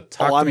about it. So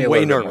talk to me a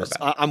little bit more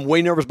about it. I'm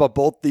way nervous about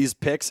both these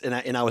picks,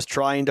 and I was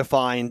trying to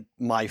find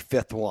my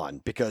fifth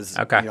one because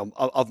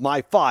of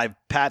my 5,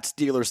 Pats,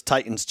 Steelers,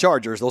 Titans,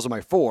 Chargers, those are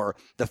my 4.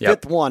 The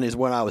fifth one is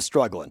when I was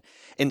struggling.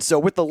 And so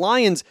with the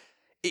Lions,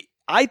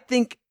 I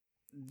think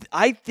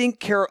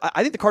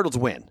the Cardinals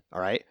win,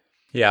 all right?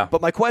 Yeah.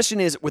 But my question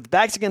is, with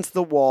backs against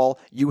the wall,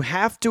 you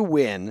have to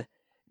win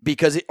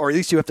or at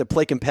least you have to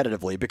play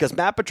competitively because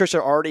Matt Patricia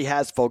already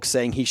has folks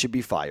saying he should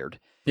be fired.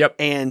 Yep.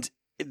 And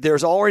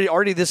there's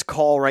already this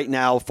call right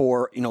now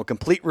for,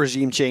 complete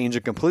regime change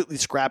and completely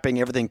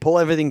scrapping everything, pull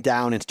everything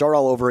down and start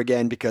all over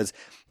again because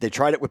they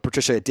tried it with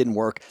Patricia. It didn't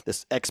work.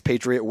 This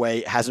expatriate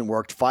way hasn't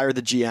worked. Fire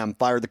the GM,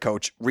 fire the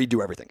coach,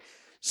 redo everything.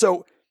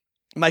 So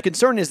my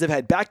concern is they've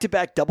had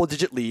back-to-back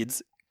double-digit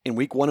leads in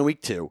week 1 and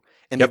week 2,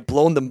 and they've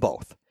blown them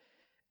both.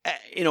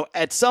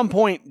 At some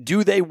point,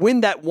 do they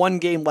win that one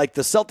game like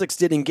the Celtics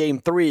did in Game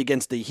 3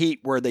 against the Heat,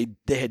 where they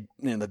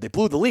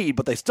blew the lead,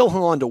 but they still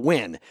hung on to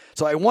win?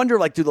 So I wonder,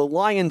 do the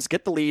Lions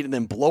get the lead and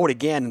then blow it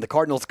again, and the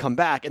Cardinals come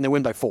back and they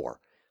win by 4?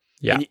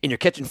 Yeah, and you're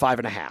catching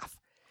 5.5.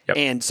 Yep.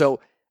 And so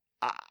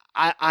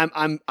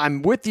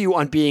I'm with you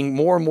on being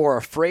more and more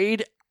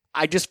afraid.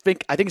 I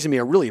think it's gonna be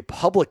a really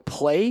public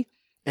play,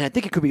 and I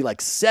think it could be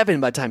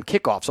 7 by the time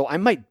kickoff. So I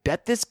might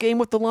bet this game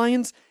with the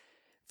Lions.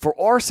 For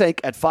our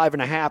sake, at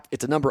 5.5,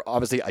 it's a number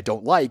obviously I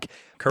don't like.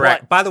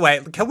 Correct. By the way,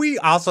 can we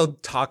also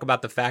talk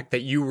about the fact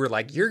that you were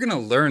you're going to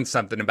learn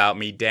something about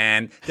me,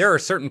 Dan? There are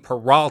certain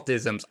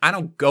Peraltisms. I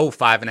don't go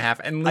 5.5,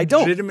 and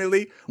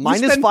legitimately,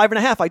 mine is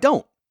 5.5. I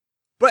don't.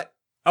 But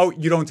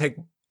you don't take.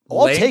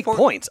 I'll take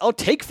points. I'll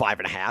take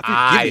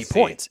 5.5. You give me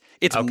points.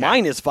 It's okay.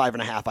 minus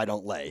 5.5. I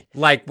don't lay.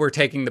 We're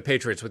taking the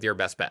Patriots with your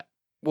best bet.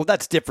 Well,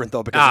 that's different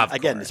though because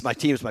again, it's my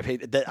team, it's my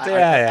page.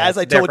 As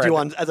I told you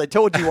when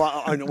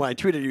I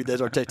tweeted you this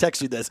or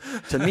texted you this,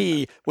 to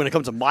me, when it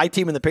comes to my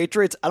team and the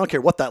Patriots, I don't care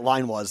what that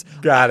line was.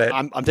 Got it.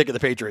 I'm taking the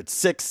Patriots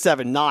 6,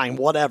 7, 9,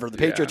 whatever. The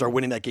Patriots are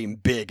winning that game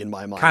big in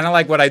my mind. Kind of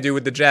like what I do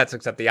with the Jets,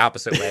 except the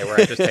opposite way, where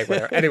I just take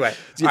whatever. Anyway,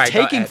 so you're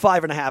taking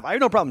 5.5. I have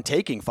no problem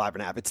taking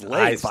 5.5. It's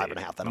laying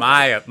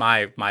 5.5.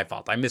 My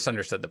fault. I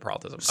misunderstood the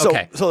Peraltism.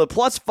 Okay. So the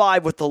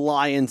 +5 with the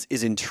Lions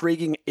is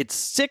intriguing. It's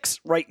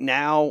 6 right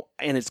now,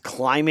 and it's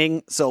climbing.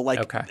 So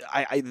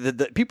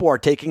the people are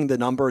taking the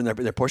number and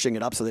they're pushing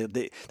it up. So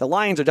the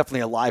Lions are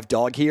definitely a live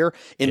dog here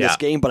in this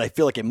game, but I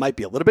feel like it might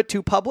be a little bit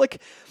too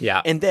public.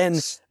 Yeah. And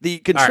then the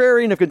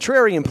contrarian of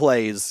contrarian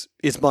plays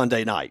is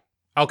Monday night.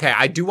 Okay,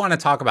 I do want to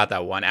talk about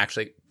that one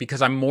actually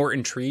because I'm more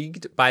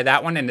intrigued by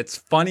that one, and it's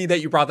funny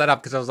that you brought that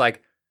up because I was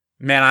like,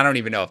 man, I don't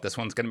even know if this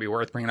one's going to be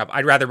worth bringing up.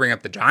 I'd rather bring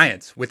up the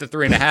Giants with the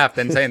 3.5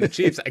 than saying the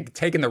Chiefs.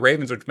 Taking the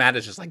Ravens, which Matt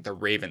is just like the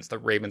Ravens,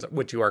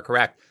 which you are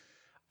correct.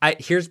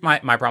 Here's my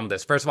problem with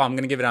this. First of all, I'm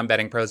going to give it on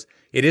Betting Pros.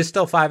 It is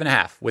still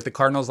 5.5 with the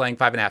Cardinals laying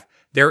 5.5.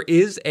 There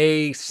is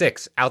a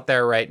 6 out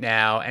there right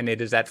now, and it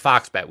is at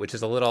Fox Bet, which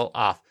is a little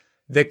off.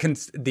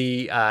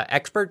 The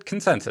expert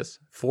consensus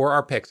for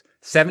our picks,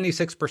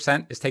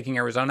 76% is taking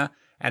Arizona,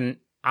 and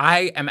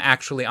I am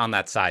actually on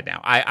that side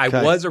now. I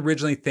was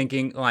originally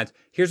thinking Lions.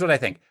 Here's what I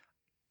think.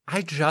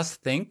 I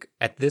just think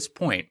at this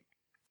point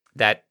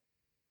that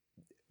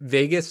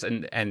Vegas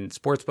and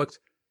sportsbooks,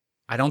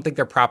 I don't think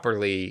they're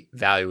properly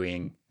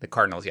valuing the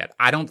Cardinals yet.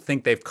 I don't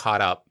think they've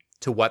caught up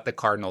to what the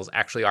Cardinals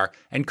actually are.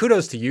 And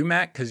kudos to you,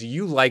 Matt, because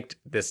you liked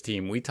this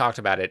team. We talked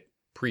about it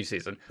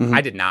preseason. Mm-hmm.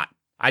 I did not.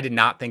 I did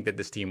not think that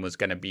this team was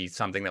going to be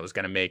something that was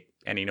going to make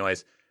any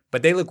noise.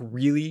 But they look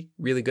really,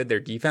 really good. Their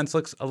defense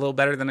looks a little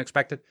better than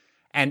expected.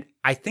 And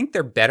I think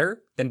they're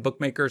better than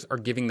bookmakers are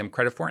giving them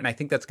credit for. And I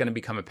think that's going to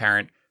become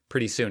apparent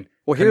pretty soon.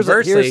 Well, here's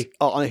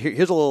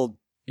a little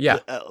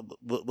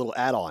little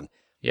add-on.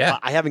 Yeah.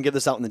 I haven't given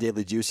this out in the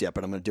Daily Juice yet,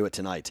 but I'm going to do it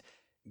tonight.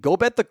 Go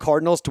bet the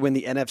Cardinals to win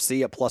the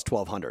NFC at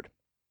 +1,200.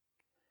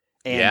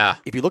 And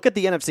if you look at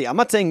the NFC, I'm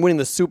not saying winning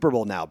the Super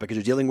Bowl now because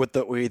you're dealing with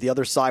the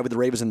other side with the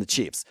Ravens and the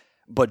Chiefs.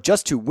 But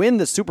just to win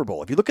the Super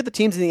Bowl, if you look at the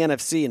teams in the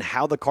NFC and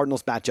how the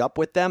Cardinals match up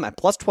with them at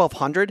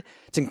 +1,200,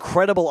 it's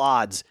incredible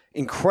odds,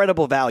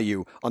 incredible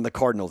value on the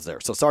Cardinals there.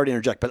 So sorry to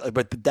interject,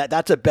 but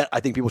that's a bet I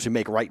think people should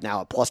make right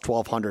now at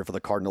 +1,200 for the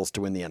Cardinals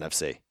to win the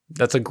NFC.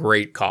 That's a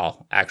great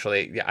call,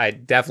 actually. I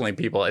definitely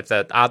people, if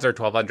the odds are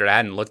 1,200, I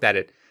hadn't looked at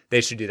it,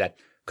 they should do that.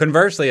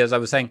 Conversely, as I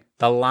was saying,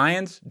 the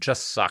Lions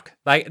just suck.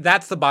 Like,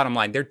 that's the bottom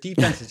line. Their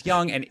defense is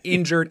young and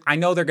injured. I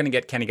know they're going to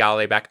get Kenny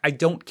Golladay back. I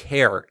don't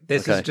care.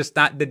 This is just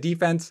not the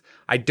defense.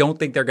 I don't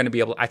think they're going to be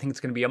able. I think it's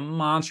going to be a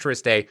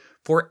monstrous day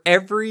for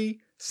every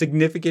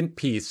significant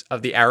piece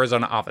of the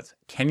Arizona offense.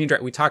 Kenyon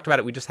Drake, we talked about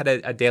it. We just had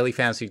a daily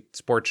fantasy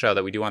sports show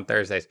that we do on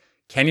Thursdays.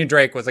 Kenyon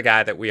Drake was a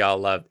guy that we all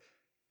loved.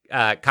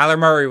 Kyler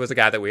Murray was a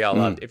guy that we all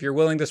loved. If you're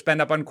willing to spend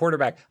up on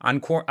quarterback,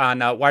 on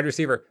wide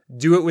receiver,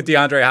 do it with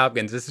DeAndre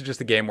Hopkins. This is just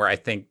a game where I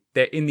think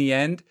that in the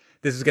end,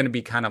 this is going to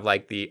be kind of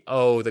like the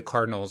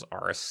Cardinals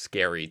are a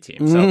scary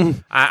team. So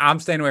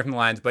I'm staying away from the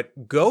Lions,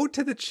 but go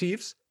to the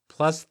Chiefs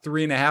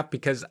 +3.5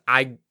 because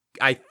I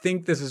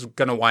think this is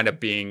going to wind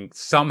up being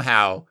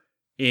somehow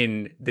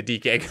in the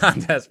DK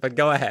contest, but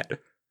go ahead.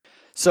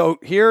 So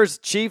here's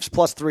Chiefs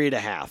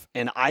 +3.5,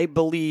 and I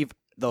believe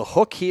the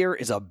hook here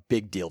is a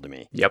big deal to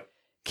me. Yep.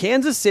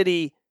 Kansas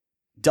City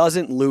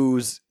doesn't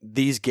lose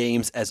these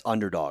games as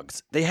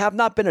underdogs. They have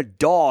not been a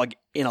dog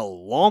in a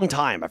long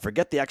time. I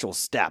forget the actual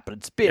stat, but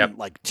it's been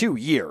like 2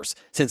 years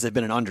since they've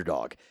been an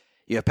underdog.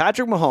 You have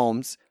Patrick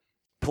Mahomes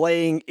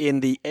playing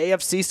in the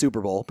AFC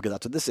Super Bowl, because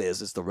that's what this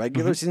is. It's the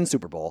regular season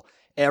Super Bowl.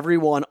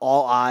 Everyone,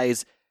 all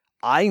eyes.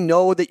 I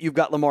know that you've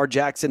got Lamar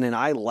Jackson, and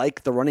I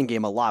like the running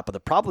game a lot, but the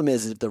problem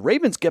is if the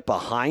Ravens get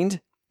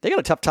behind, they got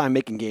a tough time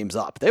making games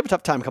up. They have a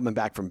tough time coming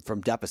back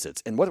from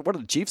deficits. And what do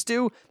the Chiefs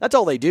do? That's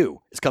all they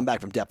do is come back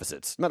from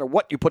deficits. No matter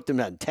what you put them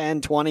at, 10,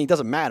 20,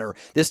 doesn't matter.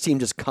 This team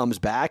just comes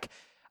back.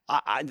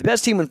 The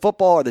best team in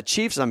football are the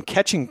Chiefs, and I'm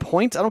catching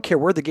points. I don't care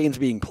where the game's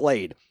being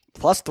played.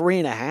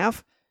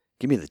 +3.5?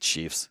 Give me the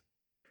Chiefs.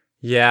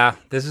 Yeah,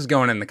 this is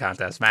going in the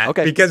contest, Matt.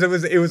 Okay. Because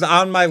it was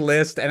on my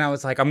list, and I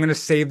was like, I'm going to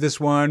save this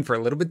one for a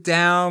little bit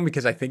down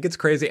because I think it's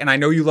crazy. And I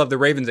know you love the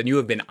Ravens, and you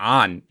have been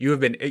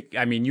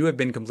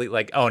complete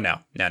like, oh, no.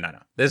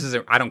 This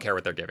isn't, I don't care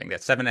what they're giving.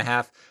 That's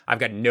 7.5. I've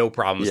got no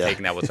problems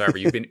taking that whatsoever.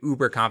 You've been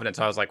uber confident.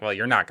 So I was like, well,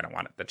 you're not going to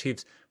want it. The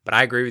Chiefs. But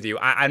I agree with you.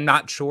 I'm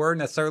not sure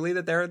necessarily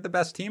that they're the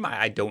best team.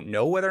 I don't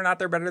know whether or not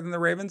they're better than the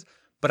Ravens,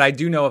 but I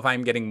do know if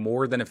I'm getting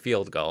more than a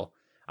field goal,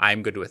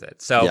 I'm good with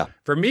it. So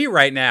for me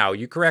right now,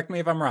 you correct me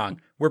if I'm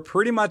wrong, we're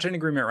pretty much in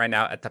agreement right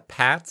now at the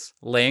Pats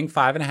laying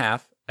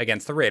 5.5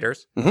 against the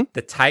Raiders,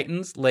 the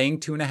Titans laying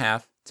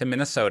 2.5 to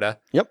Minnesota,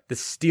 the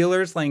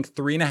Steelers laying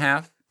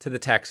 3.5 to the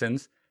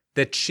Texans,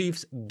 the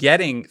Chiefs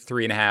getting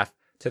 3.5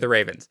 to the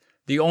Ravens.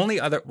 The only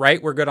other,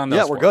 right? We're good on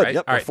those four, good. right?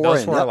 Yep, all right,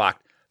 those four are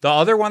locked. The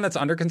other one that's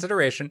under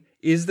consideration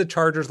is the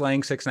Chargers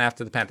laying 6.5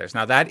 to the Panthers.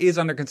 Now, that is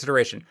under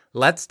consideration.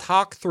 Let's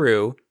talk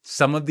through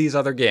some of these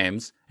other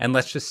games, and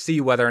let's just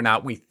see whether or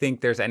not we think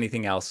there's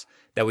anything else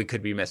that we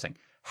could be missing.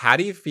 How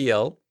do you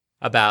feel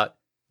about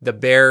the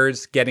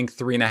Bears getting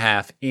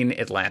 3.5 in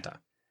Atlanta?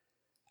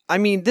 I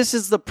mean, this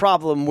is the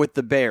problem with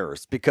the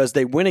Bears because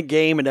they win a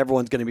game and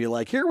everyone's going to be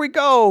like, here we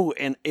go.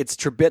 And it's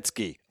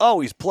Trubisky. Oh,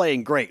 he's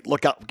playing great.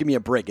 Look out. Give me a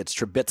break. It's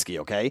Trubisky,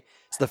 okay?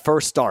 It's the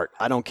first start.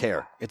 I don't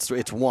care. It's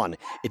one.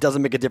 It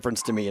doesn't make a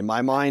difference to me. In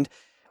my mind,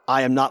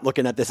 I am not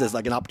looking at this as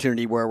like an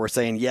opportunity where we're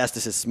saying, yes,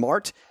 this is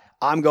smart.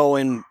 I'm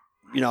going,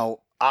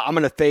 I'm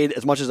going to fade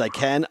as much as I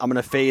can. I'm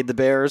going to fade the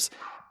Bears.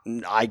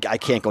 I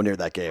can't go near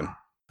that game.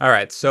 All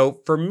right.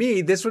 So for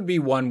me, this would be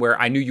one where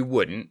I knew you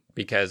wouldn't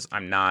because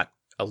I'm not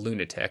a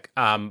lunatic.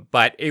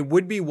 But it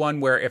would be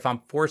one where if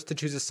I'm forced to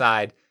choose a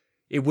side,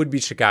 it would be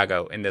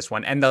Chicago in this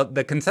one. And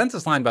the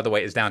consensus line, by the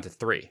way, is down to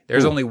 3.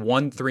 There's only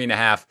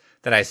 3.5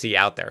 that I see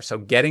out there. So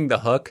getting the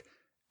hook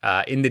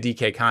in the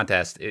DK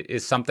contest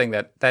is something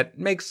that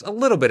makes a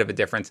little bit of a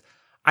difference.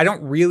 I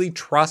don't really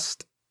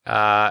trust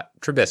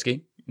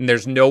Trubisky. And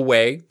there's no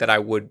way that I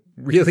would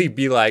really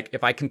be like,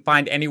 if I can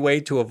find any way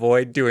to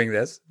avoid doing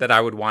this, that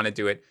I would want to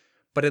do it.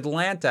 But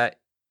Atlanta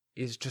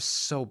is just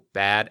so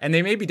bad. And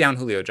they may be down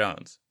Julio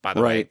Jones, by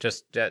the way.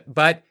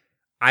 But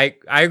I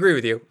agree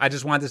with you. I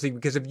just wanted to see,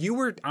 because if you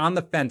were on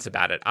the fence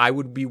about it, I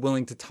would be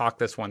willing to talk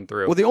this one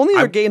through. Well, the only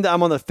other game that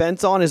I'm on the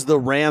fence on is the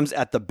Rams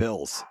at the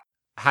Bills.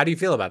 How do you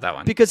feel about that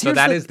one? Because what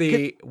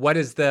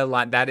is the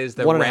line? That is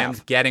the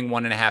Rams getting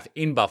 1.5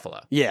 in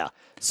Buffalo. Yeah.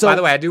 So, by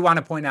the way, I do want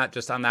to point out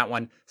just on that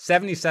one,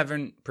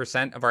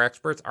 77% of our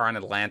experts are on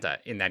Atlanta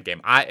in that game.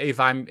 If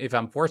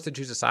I'm forced to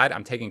choose a side,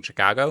 I'm taking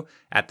Chicago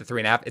at the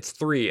 3.5. It's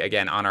 3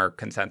 again on our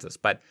consensus.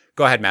 But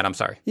go ahead, Matt. I'm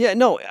sorry. Yeah,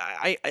 no,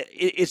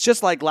 it's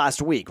just like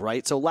last week,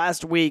 right? So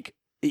last week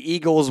the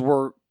Eagles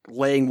were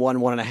laying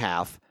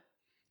 1.5,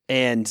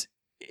 and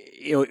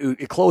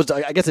it closed.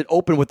 I guess it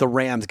opened with the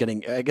Rams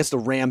getting. I guess the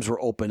Rams were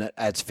open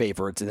as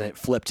favorites, and then it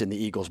flipped, and the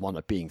Eagles wound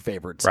up being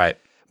favorites. Right.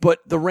 But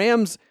the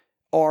Rams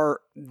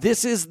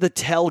this is the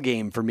tell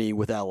game for me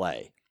with LA.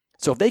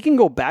 So if they can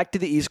go back to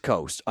the East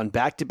Coast on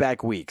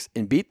back-to-back weeks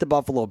and beat the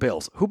Buffalo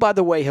Bills, who, by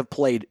the way, have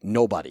played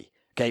nobody.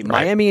 Okay, right.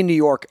 Miami and New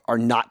York are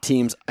not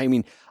teams. I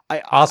mean,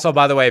 also,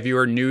 by the way, if you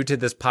are new to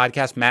this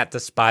podcast, Matt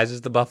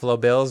despises the Buffalo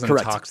Bills and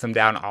Correct. talks them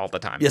down all the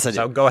time. Yes, I do.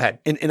 So go ahead.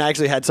 And I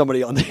actually had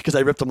somebody on because I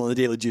ripped them on the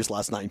Daily Juice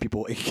last night,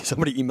 and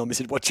somebody emailed me and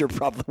said, "What's your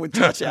problem with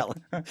Josh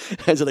Allen?" I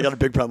said, "I got a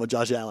big problem with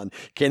Josh Allen.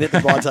 Can't hit the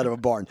broadside of a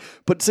barn."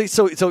 But see,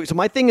 so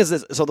my thing is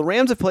this: so the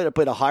Rams have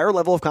played a higher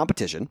level of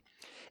competition.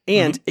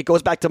 And it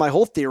goes back to my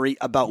whole theory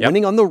about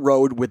winning on the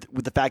road with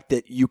the fact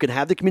that you can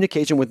have the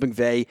communication with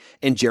McVay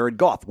and Jared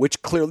Goff,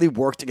 which clearly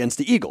worked against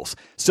the Eagles.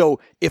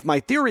 So if my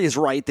theory is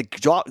right,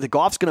 the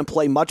Goff's going to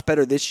play much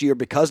better this year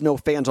because no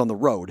fans on the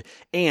road.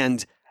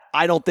 And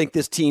I don't think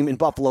this team in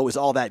Buffalo is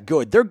all that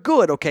good. They're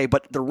good, okay,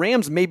 but the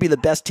Rams may be the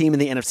best team in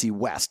the NFC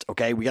West,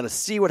 okay? We got to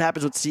see what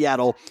happens with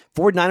Seattle.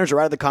 49ers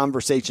are out of the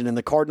conversation, and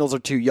the Cardinals are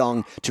too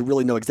young to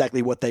really know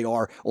exactly what they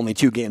are only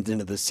 2 games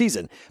into the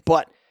season.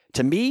 But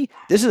to me,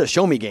 this is a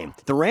show-me game.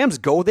 The Rams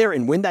go there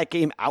and win that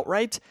game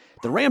outright.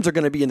 The Rams are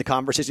going to be in the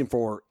conversation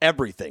for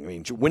everything. I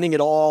mean, winning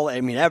it all.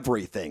 I mean,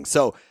 everything.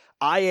 So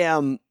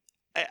I'm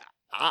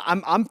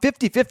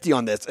 50-50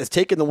 on this, as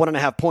taking the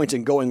 1.5 points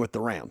and going with the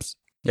Rams.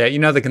 Yeah,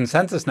 the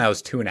consensus now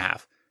is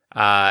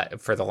 2.5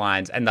 for the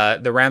lines, and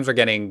the Rams are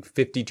getting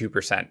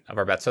 52% of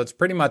our bets. So it's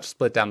pretty much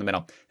split down the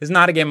middle. This is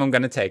not a game I'm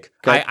going to take.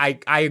 Okay.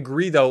 I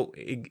agree, though,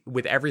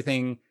 with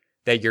everything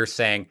that you're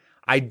saying.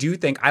 I do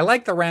think I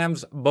like the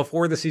Rams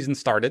before the season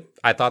started.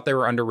 I thought they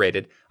were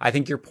underrated. I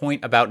think your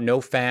point about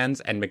no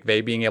fans and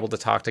McVay being able to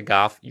talk to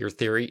Goff, your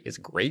theory is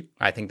great.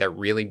 I think that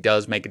really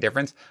does make a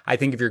difference. I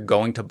think if you're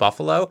going to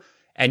Buffalo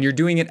and you're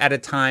doing it at a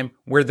time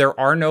where there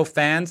are no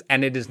fans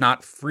and it is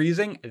not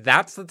freezing,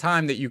 that's the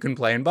time that you can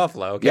play in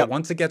Buffalo. Okay. Yep.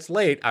 Once it gets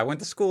late, I went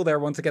to school there.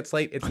 Once it gets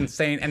late, it's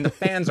insane. And the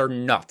fans are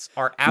nuts,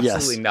 are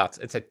absolutely nuts.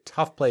 It's a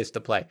tough place to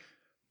play.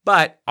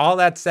 But all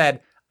that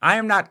said, I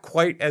am not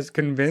quite as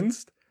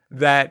convinced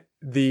that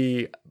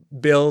the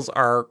Bills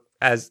are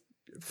as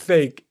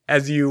fake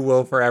as you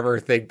will forever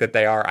think that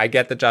they are. I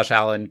get that Josh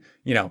Allen,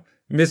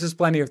 misses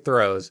plenty of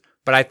throws,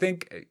 but I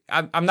think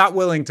I'm not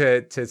willing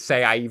to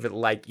say I even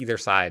like either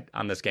side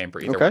on this game for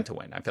either one to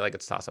win. I feel like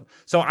it's toss-up.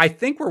 So I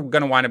think we're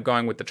going to wind up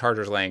going with the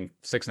Chargers laying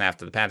 6.5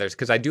 to the Panthers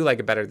because I do like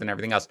it better than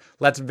everything else.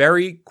 Let's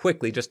very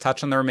quickly just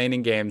touch on the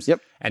remaining games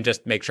and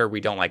just make sure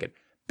we don't like it.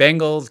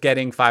 Bengals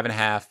getting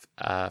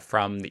 5.5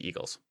 from the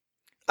Eagles.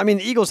 I mean,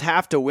 the Eagles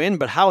have to win,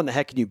 but how in the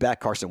heck can you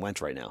back Carson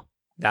Wentz right now?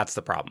 That's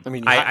the problem. I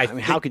mean,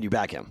 how could you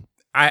back him?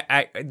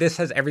 This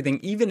has everything.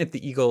 Even if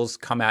the Eagles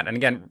come out, and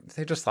again,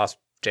 they just lost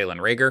Jalen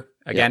Reagor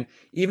again.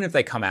 Even if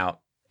they come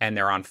out and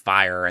they're on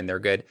fire and they're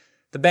good,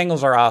 the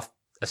Bengals are off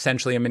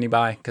essentially a mini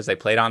bye because they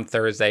played on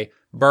Thursday.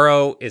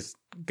 Burrow is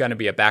going to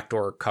be a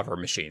backdoor cover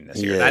machine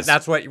this year.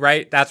 That's what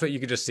you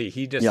could just see.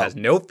 He just has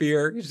no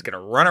fear. He's just going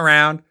to run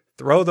around,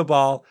 throw the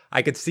ball.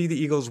 I could see the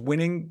Eagles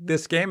winning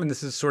this game, and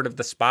this is sort of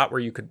the spot where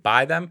you could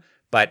buy them,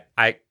 but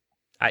I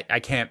I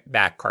can't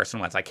back Carson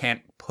Wentz. I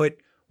can't put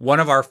one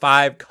of our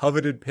 5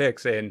 coveted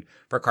picks in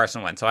for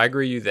Carson Wentz. So I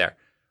agree with you there.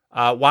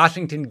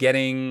 Washington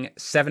getting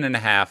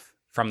 7.5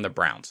 from the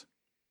Browns.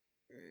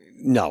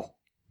 No.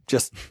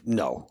 Just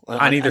no.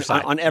 On either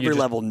side. On every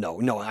level, no.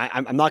 No,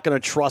 I'm not going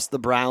to trust the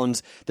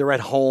Browns. They're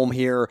at home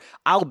here.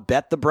 I'll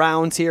bet the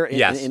Browns here,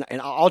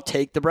 and I'll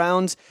take the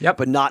Browns,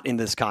 but not in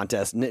this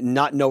contest.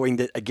 Not knowing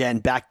that, again,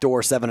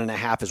 backdoor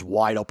 7.5 is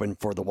wide open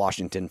for the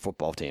Washington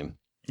football team.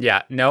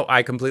 Yeah, no,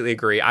 I completely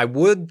agree. I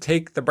would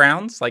take the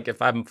Browns, like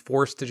if I'm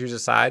forced to choose a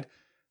side,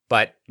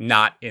 but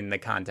not in the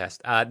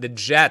contest. The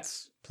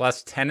Jets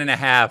plus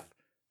 10.5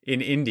 in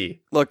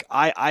Indy. Look,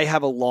 I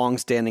have a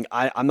long-standing,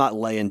 I'm not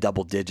laying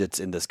double digits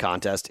in this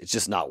contest. It's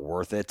just not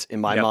worth it in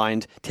my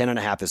mind.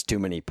 10.5 is too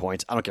many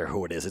points. I don't care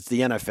who it is. It's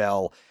the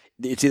NFL.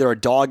 It's either a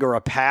dog or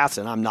a pass,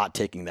 and I'm not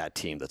taking that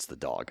team that's the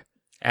dog.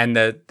 And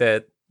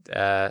the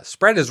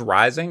spread is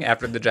rising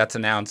after the Jets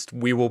announced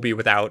we will be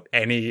without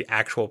any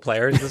actual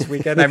players this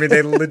weekend. I mean,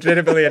 they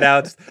legitimately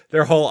announced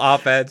their whole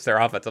offense, their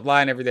offensive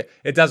line, everything.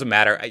 It doesn't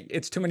matter.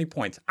 It's too many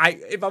points.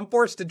 If I'm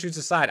forced to choose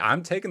a side,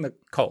 I'm taking the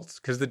Colts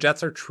because the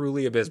Jets are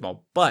truly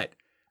abysmal. But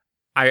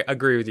I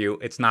agree with you.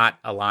 It's not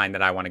a line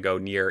that I want to go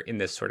near in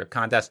this sort of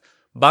contest.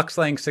 Bucks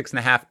laying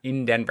 6.5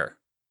 in Denver.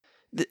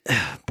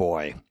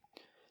 Boy,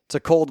 it's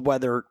a cold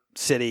weather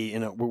city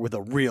with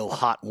a real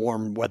hot,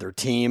 warm weather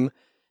team.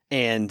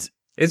 And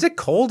is it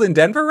cold in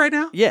Denver right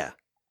now? Yeah.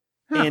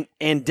 Huh.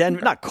 And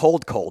Denver, not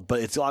cold,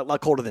 but it's a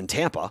lot colder than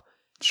Tampa.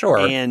 Sure.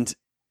 And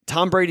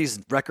Tom Brady's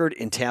record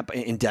in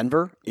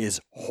Denver is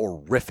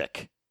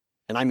horrific.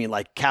 And I mean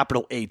like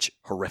capital H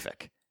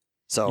horrific.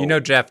 So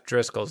Jeff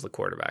Driscoll's the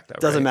quarterback though.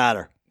 Doesn't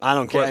matter. I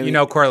don't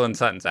care. Cortland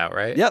Sutton's out,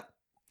 right? Yep.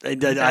 I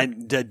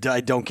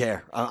don't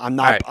care. I'm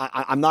not. Right.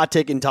 I'm not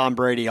taking Tom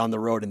Brady on the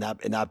road in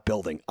that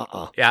building.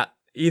 Yeah.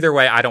 Either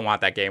way, I don't want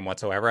that game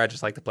whatsoever. I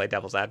just like to play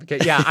devil's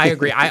advocate. Yeah, I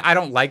agree. I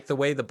don't like the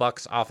way the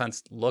Bucs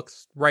offense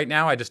looks right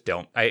now. I just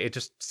don't. It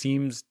just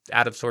seems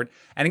out of sort.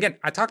 And again,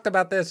 I talked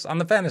about this on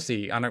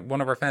one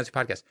of our fantasy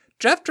podcasts.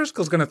 Jeff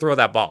Driscoll's going to throw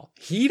that ball.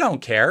 He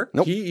don't care.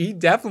 Nope. He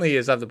definitely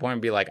is of the point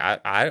to be like,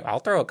 I'll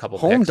throw a couple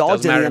home picks.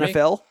 Dogs in the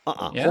NFL.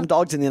 Yeah. Home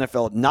dogs in the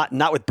NFL.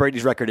 Not with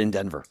Brady's record in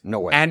Denver. No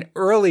way. And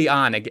early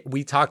on,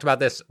 we talked about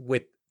this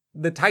with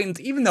the Titans,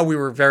 even though we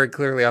were very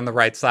clearly on the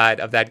right side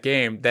of that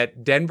game,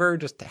 that Denver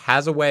just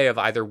has a way of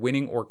either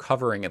winning or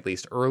covering, at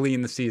least early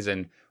in the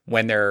season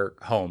when they're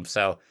home.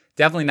 So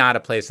definitely not a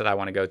place that I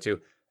want to go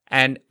to.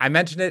 And I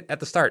mentioned it at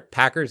the start,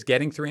 Packers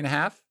getting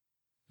 3.5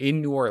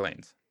 in New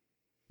Orleans.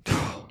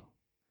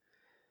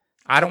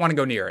 I don't want to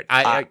go near it.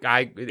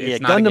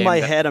 It's not gun to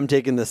my head, I'm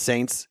taking the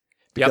Saints.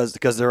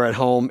 Because they're at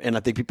home, and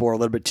I think people are a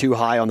little bit too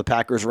high on the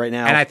Packers right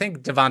now. And I think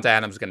Devonta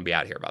Adams is going to be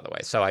out here, by the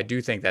way. So I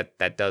do think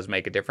that does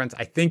make a difference.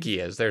 I think he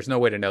is. There's no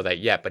way to know that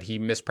yet, but he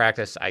missed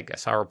practice. I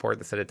saw a report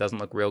that said it doesn't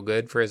look real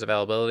good for his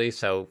availability.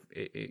 So,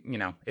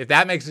 if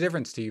that makes a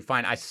difference to you,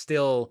 fine. I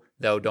still,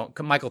 though,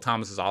 Michael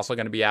Thomas is also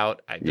going to be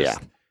out.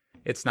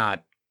 It's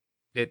not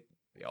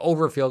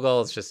over field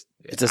goal. It's just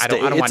it's a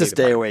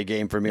stay away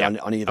game for me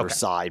on either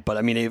side. But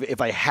I mean,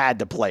 if I had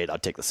to play it,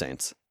 I'd take the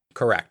Saints.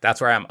 Correct. That's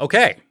where I am.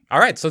 Okay. All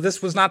right. So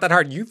this was not that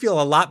hard. You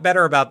feel a lot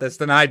better about this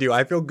than I do.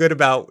 I feel good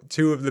about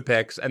 2 of the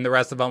picks, and the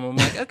rest of them I'm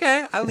like,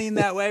 okay, I lean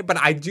that way. But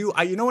you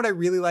know what I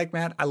really like,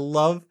 Matt? I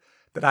love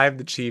that I have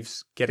the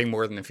Chiefs getting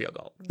more than a field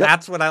goal. Yep.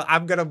 That's what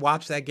I'm going to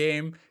watch that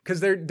game because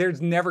there's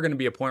never going to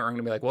be a point where I'm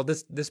going to be like, well,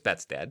 this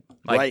bet's dead.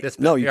 Like, right. This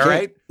no, you can't.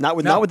 Right? Not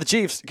with the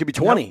Chiefs. It could be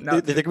 20. No.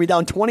 They could be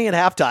down 20 at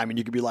halftime, and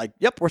you could be like,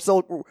 yep,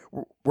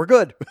 we're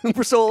good.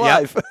 We're still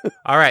alive. Yep.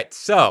 All right.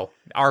 So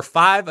our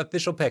 5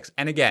 official picks.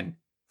 And again,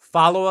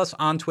 follow us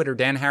on Twitter,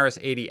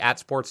 DanHarris80 at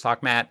Sports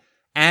Talk Matt,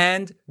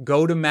 and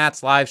go to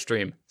Matt's live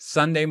stream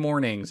Sunday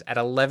mornings at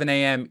 11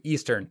 a.m.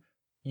 Eastern,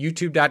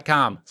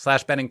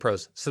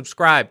 youtube.com/bettingpros.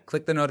 Subscribe,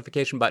 click the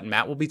notification button.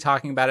 Matt will be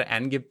talking about it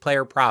and give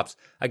player props.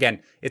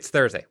 Again, it's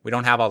Thursday. We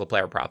don't have all the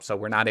player props, so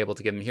we're not able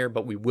to give them here,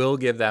 but we will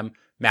give them.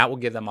 Matt will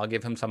give them. I'll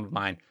give him some of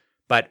mine.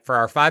 But for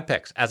our 5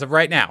 picks, as of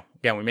right now,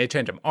 again, we may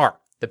change them, are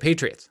the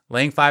Patriots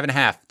laying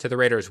 5.5 to the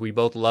Raiders. We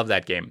both love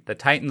that game. The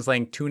Titans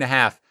laying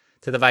 2.5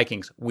 to the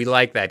Vikings. We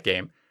like that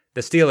game.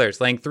 The Steelers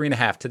laying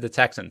 3.5 to the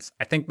Texans.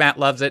 I think Matt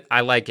loves it.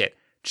 I like it.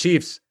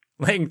 Chiefs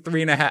laying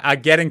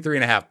 3.5, getting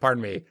 3.5,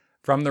 pardon me,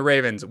 from the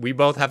Ravens. We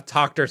both have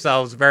talked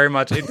ourselves very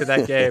much into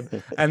that game.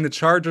 And the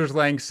Chargers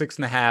laying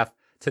 6.5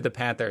 to the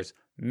Panthers.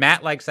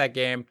 Matt likes that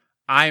game.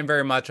 I am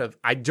very much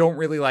I don't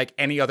really like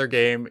any other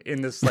game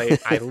in this slate.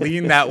 I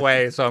lean that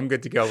way, so I'm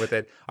good to go with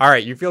it. All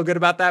right, you feel good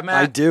about that,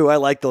 Matt? I do. I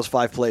like those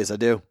 5 plays. I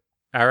do.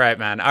 All right,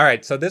 man. All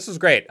right. So this was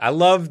great. I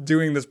love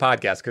doing this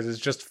podcast because it's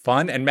just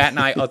fun. And Matt and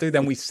I, other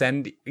than we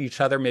send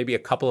each other maybe a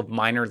couple of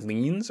minor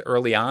leans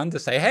early on to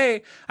say,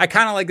 hey, I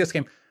kind of like this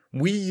game.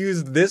 We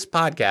use this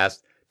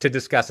podcast to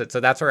discuss it. So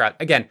that's where we're at.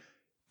 Again,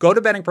 go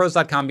to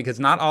bettingpros.com because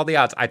not all the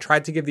odds. I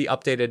tried to give the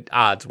updated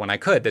odds when I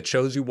could that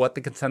shows you what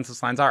the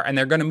consensus lines are. And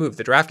they're going to move.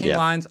 The DraftKings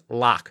lines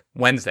lock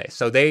Wednesday.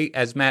 So they,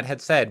 as Matt had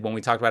said when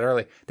we talked about it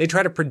earlier, they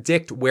try to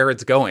predict where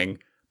it's going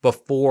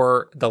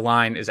before the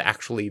line is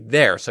actually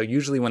there. So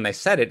usually when they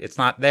set it, it's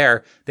not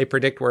there. They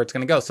predict where it's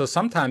going to go. So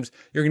sometimes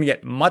you're going to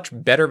get much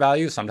better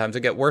value. Sometimes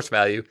you get worse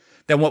value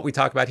than what we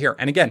talk about here.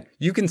 And again,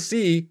 you can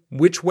see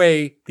which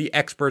way the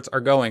experts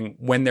are going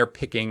when they're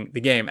picking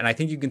the game. And I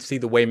think you can see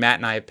the way Matt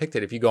and I have picked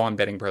it if you go on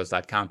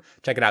bettingpros.com.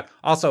 Check it out.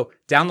 Also,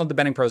 download the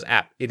Betting Pros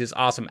app. It is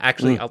awesome.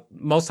 Actually,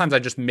 most times I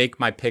just make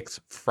my picks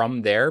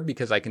from there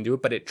because I can do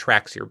it, but it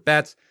tracks your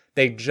bets.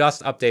 They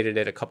just updated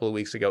it a couple of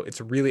weeks ago. It's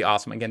really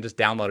awesome. Again, just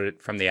download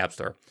it from the App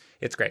Store.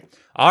 It's great.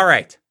 All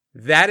right.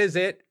 That is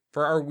it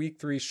for our week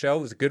 3 show.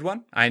 It was a good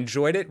one. I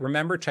enjoyed it.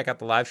 Remember, check out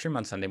the live stream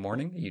on Sunday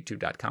morning,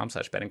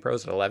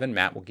 youtube.com/bettingpros at 11.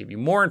 Matt will give you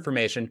more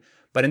information.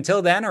 But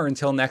until then, or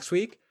until next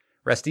week,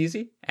 rest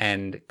easy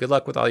and good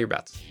luck with all your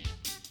bets.